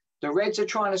 so the Reds are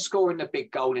trying to score in the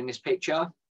big goal in this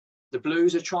picture. The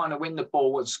Blues are trying to win the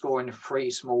ball and score in the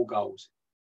 3 small goals.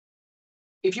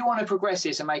 If you want to progress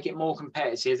this and make it more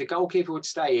competitive, the goalkeeper would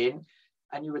stay in,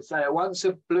 and you would say, once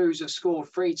the Blues have scored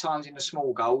 3 times in the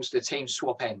small goals, the team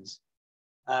swap ends.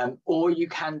 Or you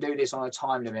can do this on a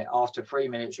time limit. After 3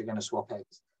 minutes, you're going to swap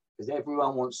heads because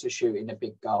everyone wants to shoot in a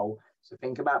big goal. So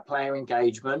think about player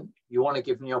engagement. You want to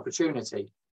give them the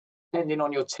opportunity. Depending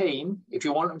on your team, if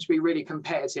you want them to be really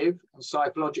competitive and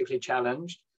psychologically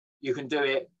challenged, you can do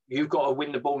it. You've got to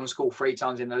win the ball and score 3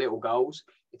 times in the little goals.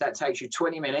 If that takes you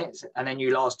 20 minutes and then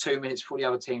you last 2 minutes before the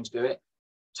other teams do it,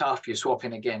 tough, you're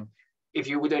swapping again. If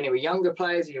you were doing it with younger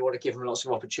players and you want to give them lots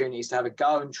of opportunities to have a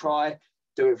go and try,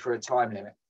 do it for a time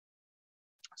limit.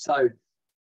 So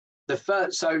the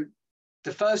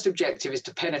first objective is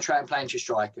to penetrate and play into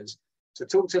strikers. So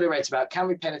talk to the Reds about, can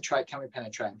we penetrate and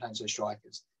play into the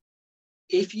strikers?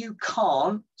 If you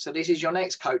can't, so this is your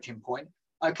next coaching point.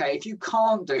 Okay, if you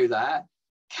can't do that,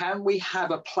 can we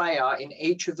have a player in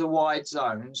each of the wide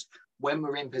zones when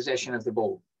we're in possession of the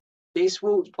ball? This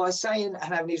will, by saying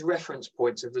and having these reference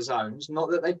points of the zones, not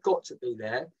that they've got to be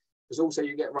there, because also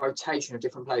you get rotation of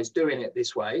different players doing it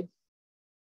this way.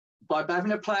 By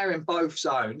having a player in both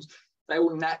zones, they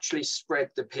will naturally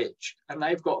spread the pitch, and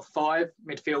they've got 5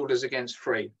 midfielders against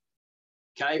 3.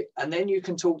 Okay, and then you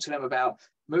can talk to them about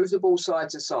move the ball side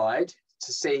to side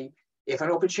to see if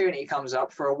an opportunity comes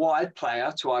up for a wide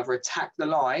player to either attack the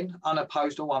line,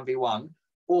 unopposed or 1v1,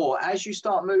 or as you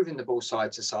start moving the ball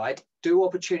side to side, do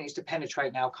opportunities to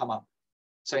penetrate now come up.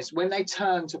 So it's when they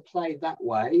turn to play that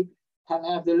way, can they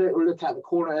have the little look at the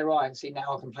corner of their eye and see,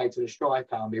 now I can play to the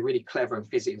striker and be really clever and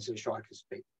fizzy into the striker's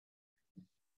feet.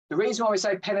 The reason why we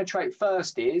say penetrate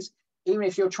first is, even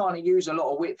if you're trying to use a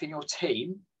lot of width in your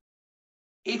team,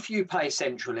 if you play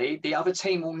centrally, the other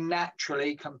team will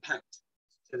naturally compact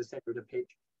to the centre of the pitch,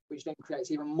 which then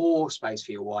creates even more space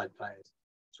for your wide players.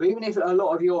 So even if a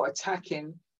lot of your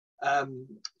attacking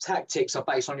tactics are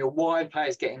based on your wide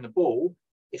players getting the ball,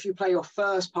 if you play your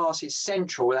first passes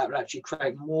central, that will actually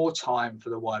create more time for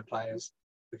the wide players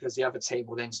because the other team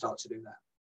will then start to do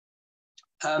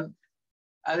that.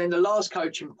 And then the last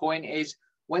coaching point is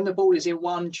when the ball is in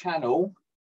one channel,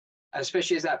 and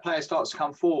especially as that player starts to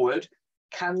come forward,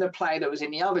 can the player that was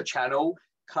in the other channel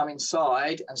come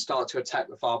inside and start to attack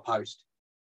the far post?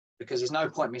 Because there's no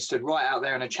point me stood right out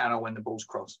there in a channel when the ball's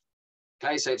crossed.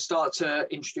 Okay, so it starts to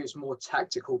introduce more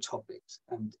tactical topics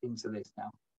and into this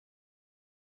now.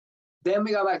 Then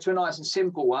we go back to a nice and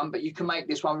simple one, but you can make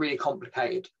this one really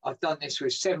complicated. I've done this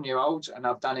with 7-year-olds and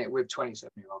I've done it with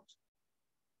 27-year-olds.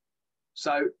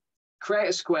 So create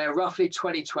a square roughly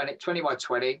 20 by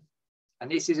 20. And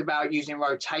this is about using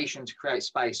rotation to create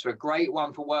space. So a great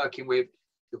one for working with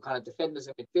your kind of defenders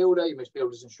and midfielder, your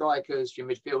midfielders and strikers, your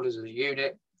midfielders as a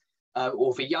unit,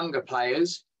 or for younger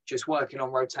players, just working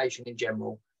on rotation in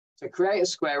general. So create a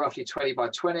square roughly 20 by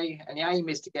 20. And the aim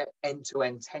is to get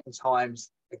end-to-end 10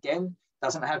 times again.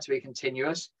 Doesn't have to be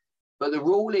continuous. But the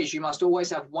rule is you must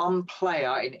always have one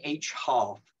player in each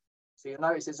half. So you'll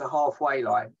notice there's a halfway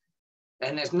line.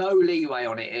 And there's no leeway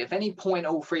on it. If any point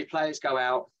all 3 players go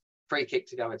out, free kick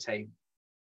to the other team.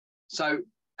 So,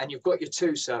 and you've got your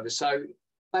 2 servers. So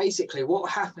basically what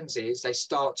happens is they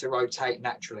start to rotate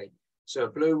naturally. So a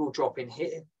blue will drop in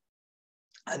here.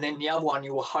 And then the other one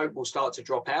you will hope will start to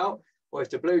drop out. Or if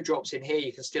the blue drops in here,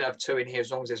 you can still have 2 in here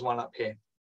as long as there's 1 up here.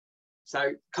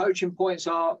 So coaching points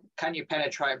are, can you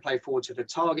penetrate and play forward to the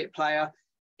target player?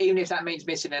 Even if that means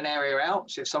missing an area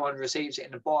out. So if someone receives it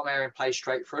in the bottom area and plays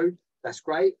straight through, that's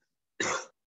great.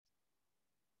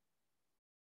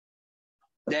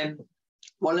 Then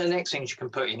one of the next things you can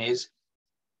put in is,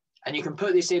 and you can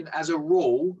put this in as a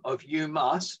rule of you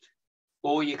must,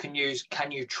 or you can use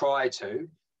can you try to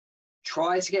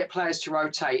get players to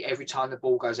rotate every time the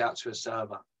ball goes out to a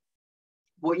server.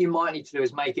 What you might need to do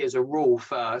is make it as a rule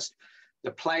first.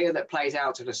 The player that plays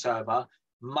out to the server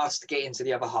must get into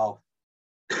the other half.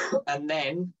 And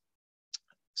then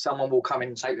someone will come in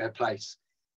and take their place.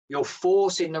 You're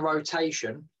forcing the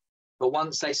rotation, but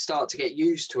once they start to get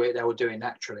used to it, they will do it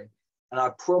naturally. And I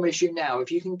promise you now, if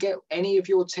you can get any of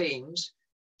your teams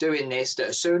doing this, that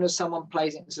as soon as someone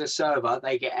plays into the server,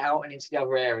 they get out and into the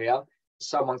other area,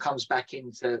 someone comes back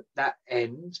into that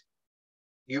end,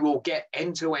 you will get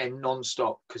end-to-end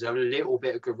non-stop because of a little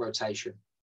bit of good rotation.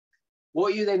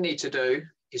 What you then need to do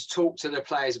is talk to the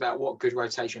players about what good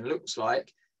rotation looks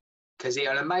like, because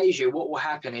it'll amaze you. What will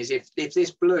happen is if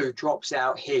this blue drops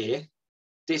out here,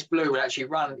 this blue will actually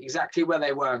run exactly where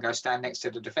they were and go stand next to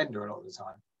the defender a lot of the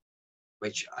time,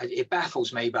 which it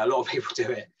baffles me, but a lot of people do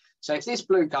it. So if this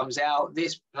blue comes out,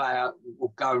 this player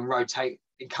will go and rotate,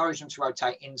 encourage them to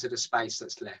rotate into the space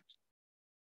that's left.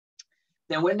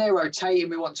 Then when they're rotating,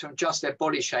 we want to adjust their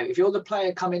body shape. If you're the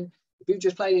player coming, if you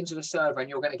just played into the server and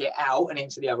you're going to get out and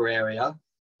into the other area,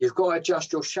 you've got to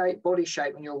adjust your shape, body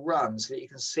shape and your run so that you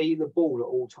can see the ball at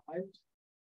all times.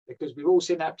 because we've all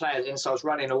seen that player that then starts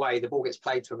running away, the ball gets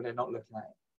played to them and they're not looking at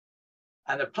it.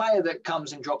 And the player that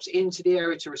comes and drops into the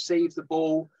area to receive the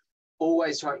ball,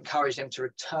 always try to encourage them to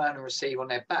return and receive on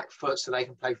their back foot so they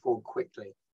can play forward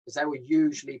quickly, because they will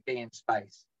usually be in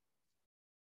space.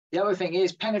 The other thing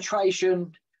is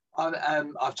penetration.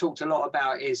 I've talked a lot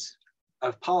about is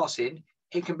of passing.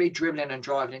 It can be dribbling and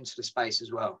driving into the space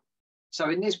as well. So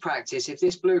in this practice, if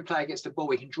this blue player gets the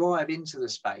ball, he can drive into the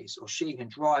space, or she can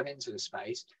drive into the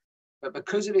space. But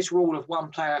because of this rule of one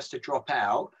player has to drop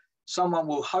out, someone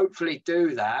will hopefully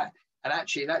do that. And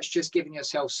actually, that's just giving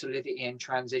yourself solidity in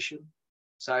transition.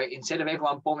 So instead of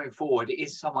everyone bombing forward, it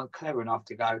is someone clever enough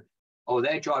to go, oh,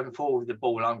 they're driving forward with the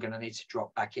ball, I'm going to need to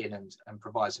drop back in and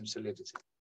provide some solidity.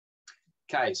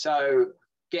 Okay, so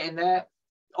getting there,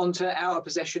 onto out of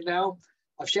possession now.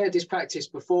 I've shared this practice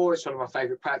before. It's one of my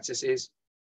favourite practices.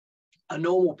 A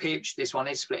normal pitch, this one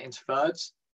is split into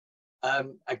thirds.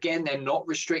 Again, they're not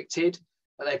restricted,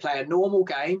 but they play a normal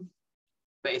game.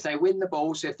 But if they win the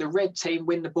ball, so if the red team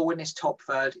win the ball in this top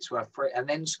third, it's worth 3, and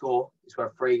then score, it's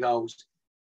worth 3 goals.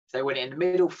 If they win it in the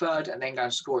middle third and then go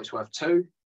and score, it's worth 2.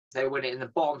 If they win it in the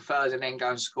bottom third and then go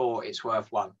and score, it's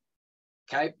worth 1.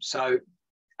 Okay, so,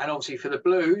 and obviously for the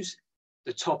Blues,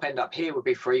 the top end up here would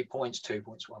be 3 points, 2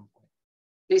 points, 1 point.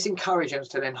 This encourages them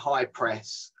to then high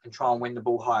press and try and win the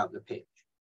ball high up the pitch.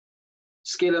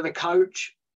 Skill of the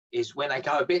coach is when they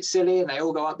go a bit silly and they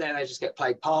all go up there and they just get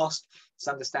played past. It's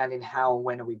understanding how and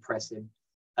when are we pressing.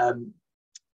 And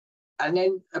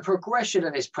then a progression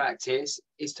of this practice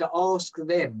is to ask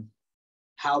them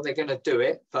how they're going to do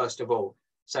it, first of all.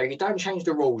 So you don't change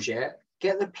the rules yet.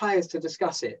 Get the players to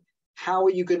discuss it. How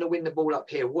are you going to win the ball up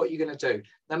here? What are you going to do?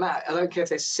 No matter, I don't care if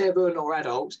they're 7 or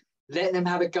adults, let them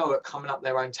have a go at coming up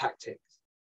their own tactics.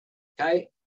 Okay?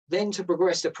 Then to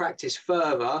progress the practice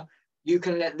further, you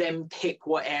can let them pick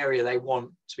what area they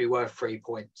want to be worth 3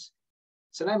 points.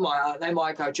 So they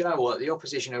might go, do you know what? The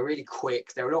opposition are really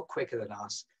quick. They're a lot quicker than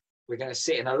us. We're going to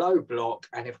sit in a low block,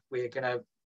 and if we're going to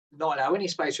not allow any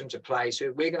space for them to play,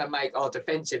 so we're going to make our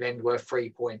defensive end worth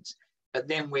 3 points, but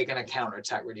then we're going to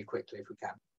counter-attack really quickly if we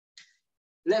can.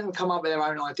 Let them come up with their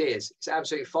own ideas. It's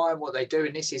absolutely fine what they do,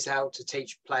 and this is how to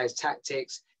teach players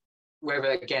tactics,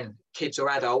 whether, again, kids or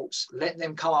adults. Let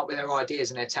them come up with their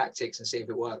ideas and their tactics and see if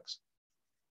it works.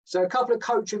 So a couple of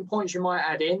coaching points you might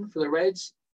add in for the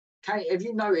Reds. Okay, if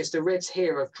you notice, the Reds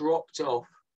here have dropped off.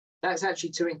 That's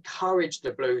actually to encourage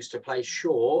the Blues to play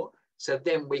short, so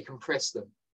then we can press them.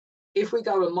 If we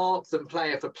go and mark them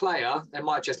player for player, they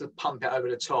might just pump it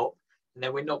over the top, and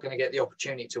then we're not going to get the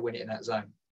opportunity to win it in that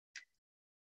zone.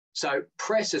 So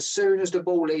press as soon as the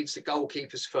ball leaves the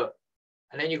goalkeeper's foot.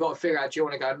 And then you've got to figure out, do you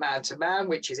want to go man to man,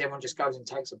 which is everyone just goes and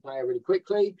takes a player really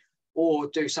quickly, or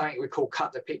do something we call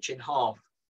cut the pitch in half.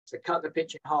 So cut the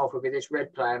pitch in half will be this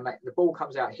red player, the ball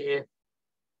comes out here,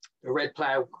 the red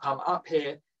player will come up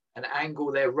here and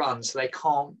angle their run so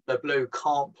the blue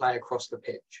can't play across the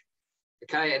pitch.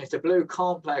 Okay, and if the blue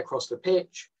can't play across the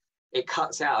pitch, it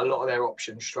cuts out a lot of their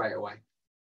options straight away.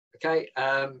 Okay,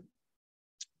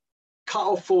 cut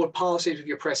off forward passes with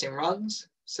your pressing runs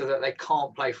so that they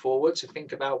can't play forward. So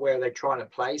think about where they're trying to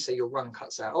play, so your run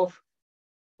cuts that off.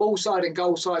 Ball side and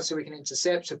goal side so we can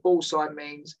intercept. So ball side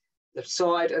means the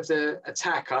side of the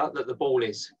attacker that the ball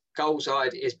is. Goal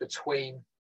side is between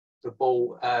the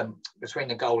ball, between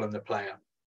the goal and the player.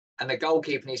 And the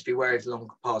goalkeeper needs to be wary of the long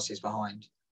passes behind.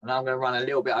 And I'm going to run a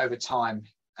little bit over time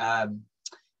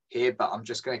here, but I'm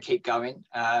just going to keep going.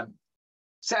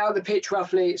 Set out the pitch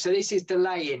roughly. So this is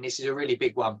delaying. This is a really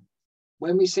big one.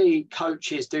 When we see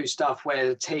coaches do stuff where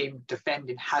the team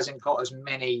defending hasn't got as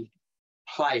many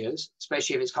players,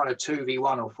 especially if it's kind of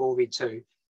 2v1 or 4v2,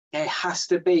 there has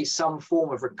to be some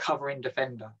form of recovering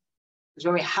defender. Because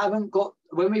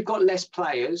when we've got less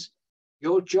players,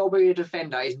 your job as a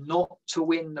defender is not to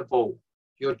win the ball.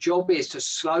 Your job is to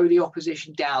slow the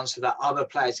opposition down so that other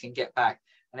players can get back.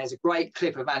 And there's a great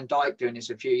clip of Van Dijk doing this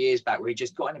a few years back where he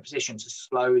just got in a position to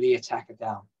slow the attacker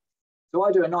down. So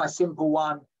I do a nice simple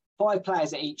one, 5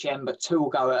 players at each end, but 2 will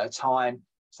go at a time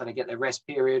so they get their rest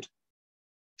period.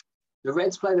 The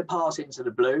Reds play the pass into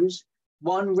the Blues.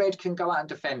 1 red can go out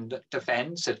and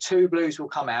defend. So 2 Blues will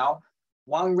come out.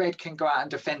 1 red can go out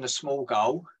and defend a small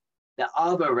goal. The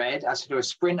other red has to do a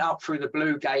sprint up through the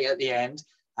blue gate at the end,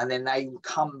 and then they will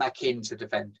come back in to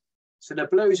defend. So the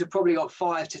Blues have probably got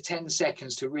 5 to 10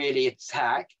 seconds to really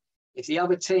attack. If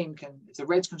the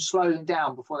Reds can slow them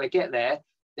down before they get there,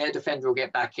 their defender will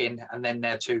get back in, and then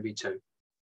they're 2v2.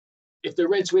 If the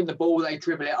Reds win the ball, they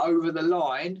dribble it over the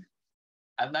line,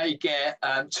 and they get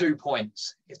 2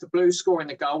 points. If the Blues score in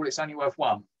the goal, it's only worth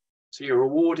 1. So you're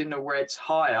rewarding the Reds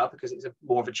higher because it's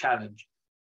more of a challenge.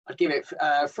 I'd give it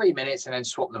 3 minutes and then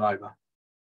swap them over.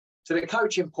 So the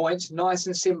coaching points, nice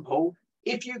and simple.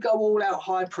 If you go all out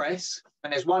high press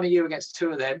and there's one of you against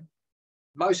two of them,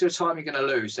 most of the time you're going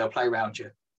to lose. They'll play around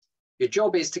you. Your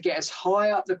job is to get as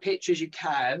high up the pitch as you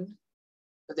can,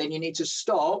 but then you need to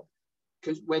stop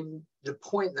because when the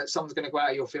point that someone's going to go out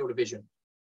of your field of vision.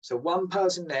 So one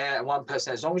person there and one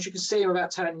person there, as long as you can see them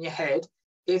without turning your head,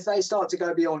 if they start to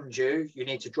go beyond you, you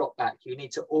need to drop back. You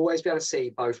need to always be able to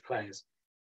see both players.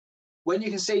 When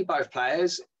you can see both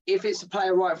players, if it's a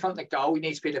player right in front of the goal, you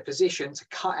need to be in a position to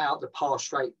cut out the pass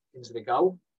straight into the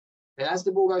goal. And as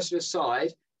the ball goes to the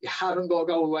side, you haven't got to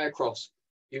go all the way across.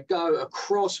 You go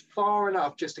across far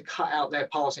enough just to cut out their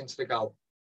pass into the goal.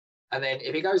 And then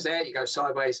if it goes there, you go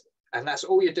sideways. And that's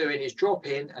all you're doing is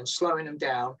dropping and slowing them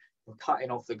down and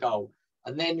cutting off the goal.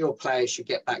 And then your players should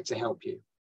get back to help you.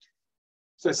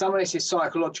 So some of this is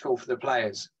psychological for the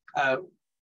players. So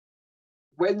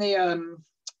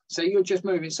you're just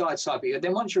moving side to side, but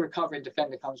then once your recovering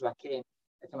defender comes back in,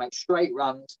 they can make straight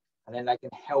runs and then they can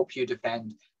help you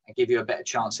defend and give you a better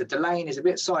chance. So delaying is a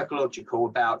bit psychological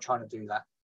about trying to do that.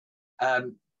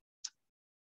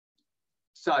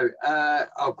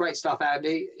 Great stuff,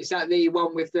 Andy. Is that the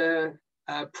one with the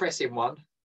pressing one?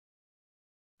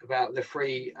 About the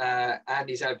free,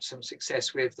 Andy's had some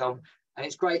success with them. And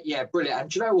it's great, yeah, brilliant. And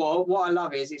do you know what? What I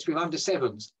love is it's with under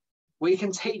sevens. We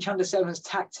can teach under sevens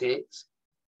tactics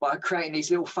by creating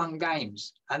these little fun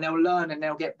games, and they'll learn and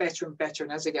they'll get better and better.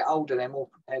 And as they get older, they're more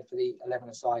prepared for the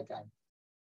 11-a-side game.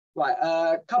 Right,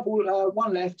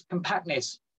 one left,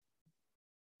 compactness.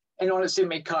 Anyone that's seen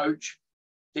me coach,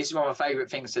 this is one of my favourite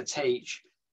things to teach.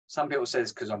 Some people say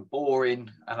it's because I'm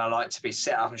boring and I like to be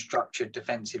set up and structured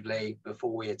defensively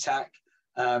before we attack.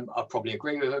 I probably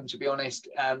agree with them, to be honest.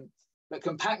 But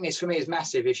compactness for me is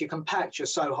massive. If you're compact, you're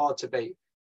so hard to beat.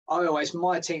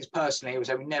 My teams personally, was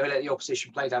that we never let the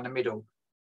opposition play down the middle.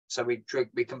 So we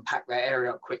compact that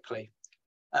area up quickly.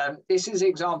 This is an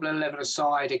example of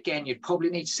 11-a-side. Again, you'd probably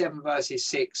need 7 versus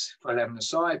 6 for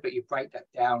 11-a-side, but you break that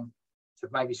down to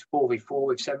maybe 4v4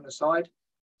 with 7-a-side.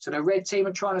 So the red team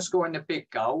are trying to score in the big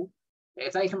goal.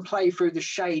 If they can play through the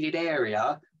shaded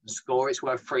area and score, it's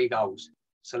worth 3 goals.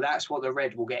 So that's what the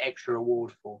red will get extra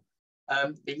reward for.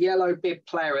 The yellow bib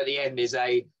player at the end is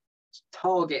a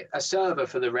server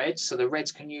for the Reds, so the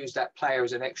Reds can use that player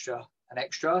as an extra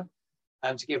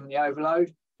to give them the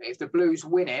overload. But if the Blues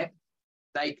win it,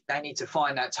 they need to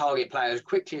find that target player as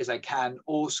quickly as they can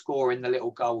or score in the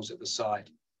little goals at the side.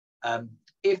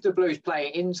 If the Blues play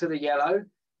it into the yellow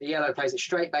plays it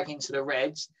straight back into the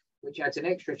Reds, which adds an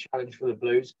extra challenge for the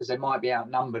Blues because they might be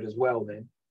outnumbered as well then.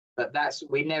 But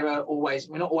we're not always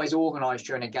organised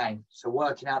during a game, so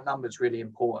working out numbers is really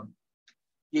important.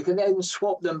 You can then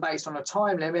swap them based on a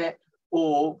time limit,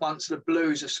 or once the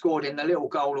Blues have scored in the little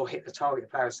goal or hit the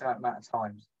target player a certain amount of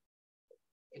times.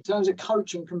 In terms of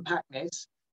coaching compactness,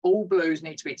 all Blues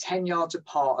need to be 10 yards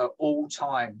apart at all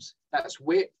times. That's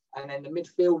width, and then the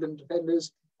midfield and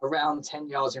defenders around 10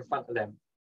 yards in front of them.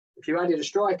 If you added a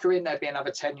striker in, there'd be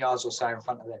another 10 yards or so in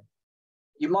front of them.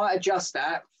 You might adjust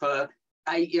that for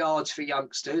 8 yards for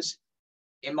youngsters.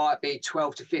 It might be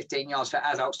 12 to 15 yards for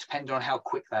adults, depending on how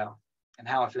quick they are and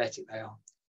how athletic they are.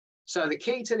 So the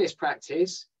key to this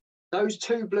practice, those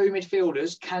 2 blue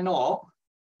midfielders cannot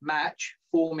match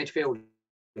 4 midfielders.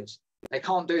 They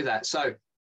can't do that. So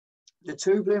the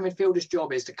 2 blue midfielders'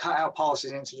 job is to cut out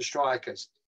passes into the strikers.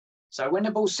 So when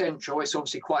the ball's central, it's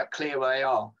obviously quite clear where they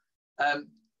are.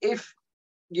 If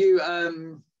you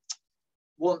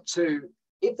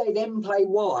if they then play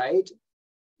wide,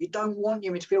 you don't want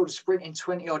your midfielder sprinting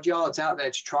 20-odd yards out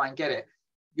there to try and get it.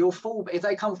 If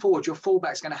they come forward, your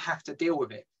fullback's going to have to deal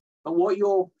with it. But what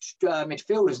your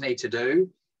midfielders need to do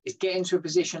is get into a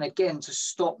position again to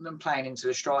stop them playing into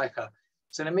the striker.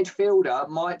 So the midfielder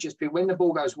might just be, when the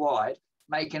ball goes wide,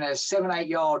 making a 7-8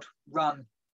 yard run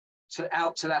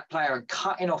out to that player and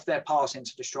cutting off their pass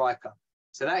into the striker.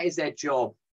 So that is their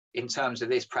job in terms of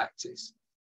this practice.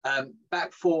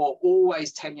 Back 4,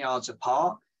 always 10 yards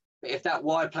apart. But if that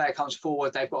wide player comes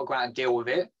forward, they've got to go out and deal with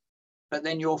it. But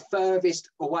then your furthest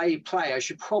away player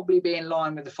should probably be in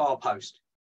line with the far post.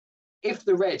 If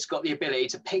the Reds got the ability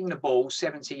to ping the ball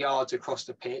 70 yards across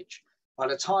the pitch, by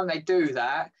the time they do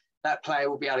that, that player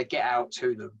will be able to get out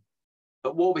to them.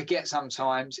 But what we get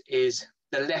sometimes is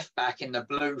the left back in the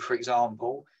blue, for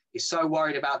example, is so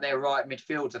worried about their right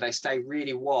midfielder, they stay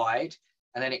really wide,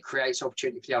 and then it creates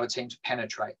opportunity for the other team to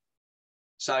penetrate.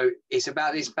 So it's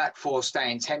about this back 4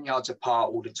 staying 10 yards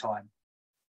apart all the time.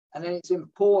 And then it's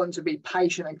important to be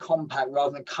patient and compact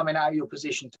rather than coming out of your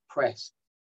position to press.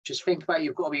 Just think about,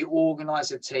 you've got to be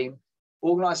organised as a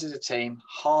team,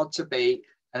 hard to beat,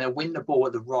 and then win the ball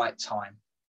at the right time.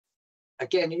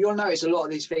 Again, you'll notice a lot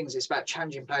of these things, it's about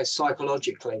challenging players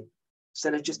psychologically.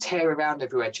 Instead of just tear around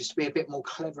everywhere, just to be a bit more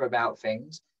clever about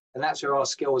things. And that's where our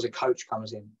skill as a coach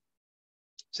comes in.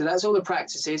 So that's all the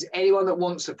practices. Anyone that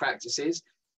wants the practices,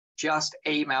 just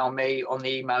email me on the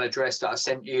email address that I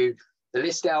sent you the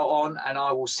list out on, and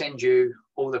I will send you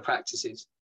all the practices.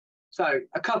 So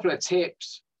a couple of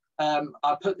tips.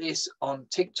 I put this on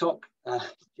TikTok.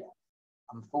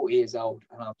 I'm 40 years old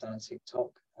and I've done a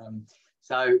TikTok.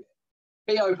 So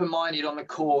be open-minded on the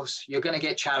course. You're going to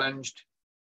get challenged.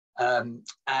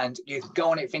 And you can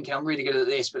go on it thinking, I'm really good at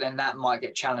this, but then that might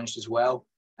get challenged as well.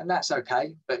 And that's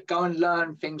okay. But go and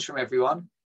learn things from everyone.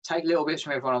 Take little bits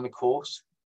from everyone on the course.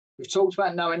 We've talked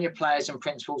about knowing your players and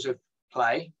principles of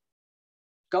play.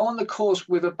 Go on the course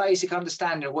with a basic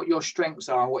understanding of what your strengths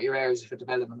are and what your areas for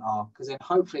development are, because then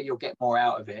hopefully you'll get more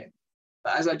out of it.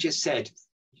 But as I just said,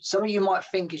 something you might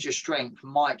think is your strength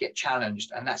might get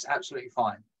challenged, and that's absolutely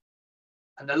fine.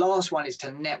 And the last one is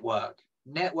to network.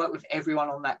 Network with everyone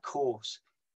on that course.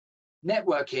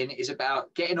 Networking is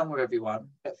about getting on with everyone,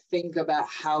 but think about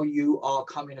how you are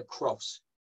coming across.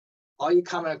 Are you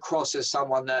coming across as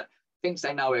someone that thinks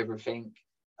they know everything,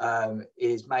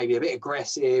 is maybe a bit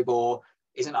aggressive or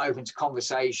isn't open to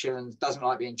conversations, doesn't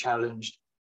like being challenged?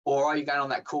 Or are you going on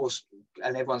that course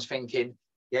and everyone's thinking,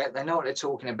 yeah, they know what they're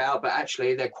talking about, but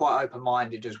actually they're quite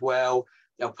open-minded as well.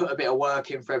 They'll put a bit of work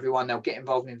in for everyone. They'll get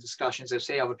involved in discussions. They'll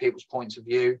see other people's points of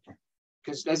view.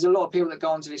 Because there's a lot of people that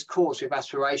go onto this course with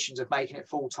aspirations of making it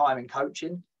full-time in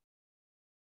coaching.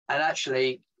 And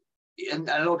actually, and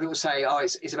a lot of people say, oh,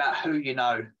 it's about who you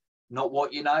know, not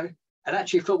what you know. And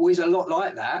actually, football is a lot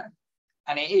like that.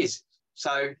 And it is.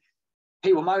 So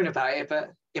people moan about it,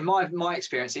 but in my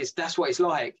experiences, that's what it's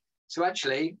like. So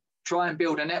actually, try and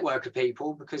build a network of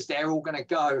people, because they're all going to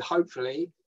go,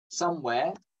 hopefully,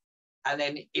 somewhere. And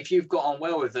then if you've got on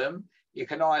well with them, you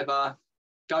can either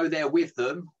go there with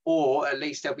them, or at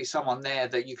least there'll be someone there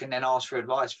that you can then ask for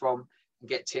advice from and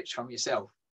get tips from yourself.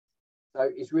 So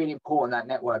it's really important,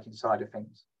 that networking side of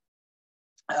things.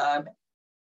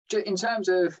 In terms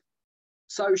of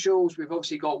socials, we've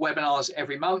obviously got webinars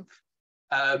every month.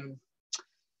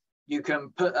 You can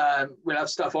put, we'll have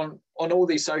stuff on all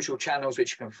these social channels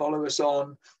which you can follow us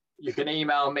on. You can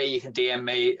email me, you can DM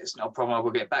me, it's no problem, I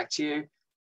will get back to you.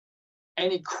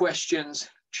 Any questions,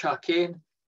 chuck in.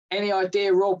 Any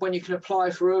idea, Rob, when you can apply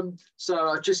for them? So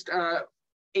I just,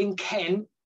 in Kent,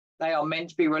 they are meant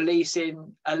to be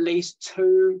releasing at least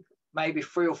 2, maybe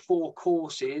 3 or 4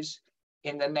 courses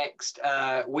in the next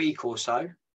week or so.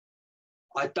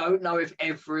 I don't know if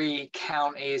every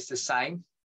county is the same,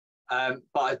 but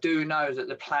I do know that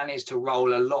the plan is to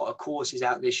roll a lot of courses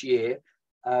out this year.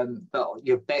 But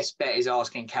your best bet is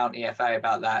asking County FA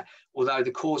about that. Although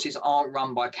the courses aren't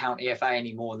run by County FA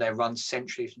anymore, they're run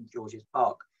centrally from George's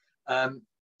Park.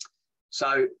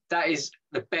 So that is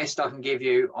the best I can give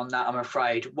you on that, I'm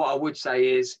afraid. What I would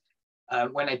say is,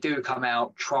 when they do come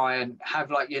out, try and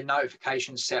have like your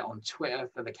notifications set on Twitter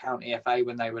for the County FA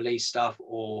when they release stuff,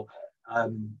 or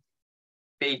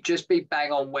just be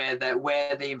bang on where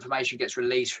the information gets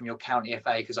released from your County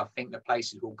FA, because I think the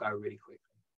places will go really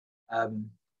quickly.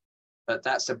 But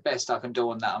that's the best I can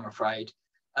do on that, I'm afraid.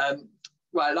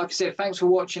 Right, like I said, thanks for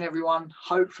watching, everyone.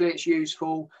 Hopefully it's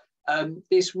useful.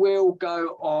 This will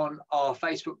go on our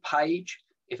Facebook page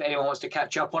if anyone wants to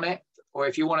catch up on it, or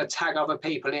if you want to tag other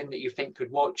people in that you think could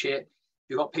watch it. If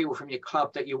you've got people from your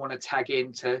club that you want to tag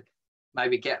in to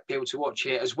maybe get people to watch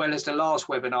it, as well as the last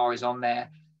webinar is on there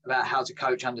about how to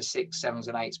coach under 6s, 7s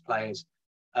and 8s players.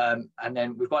 And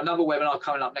then we've got another webinar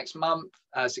coming up next month,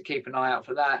 so keep an eye out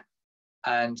for that.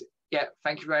 And yeah,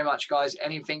 thank you very much, guys.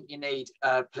 Anything you need,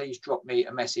 please drop me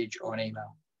a message or an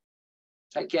email.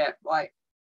 Take care. Bye.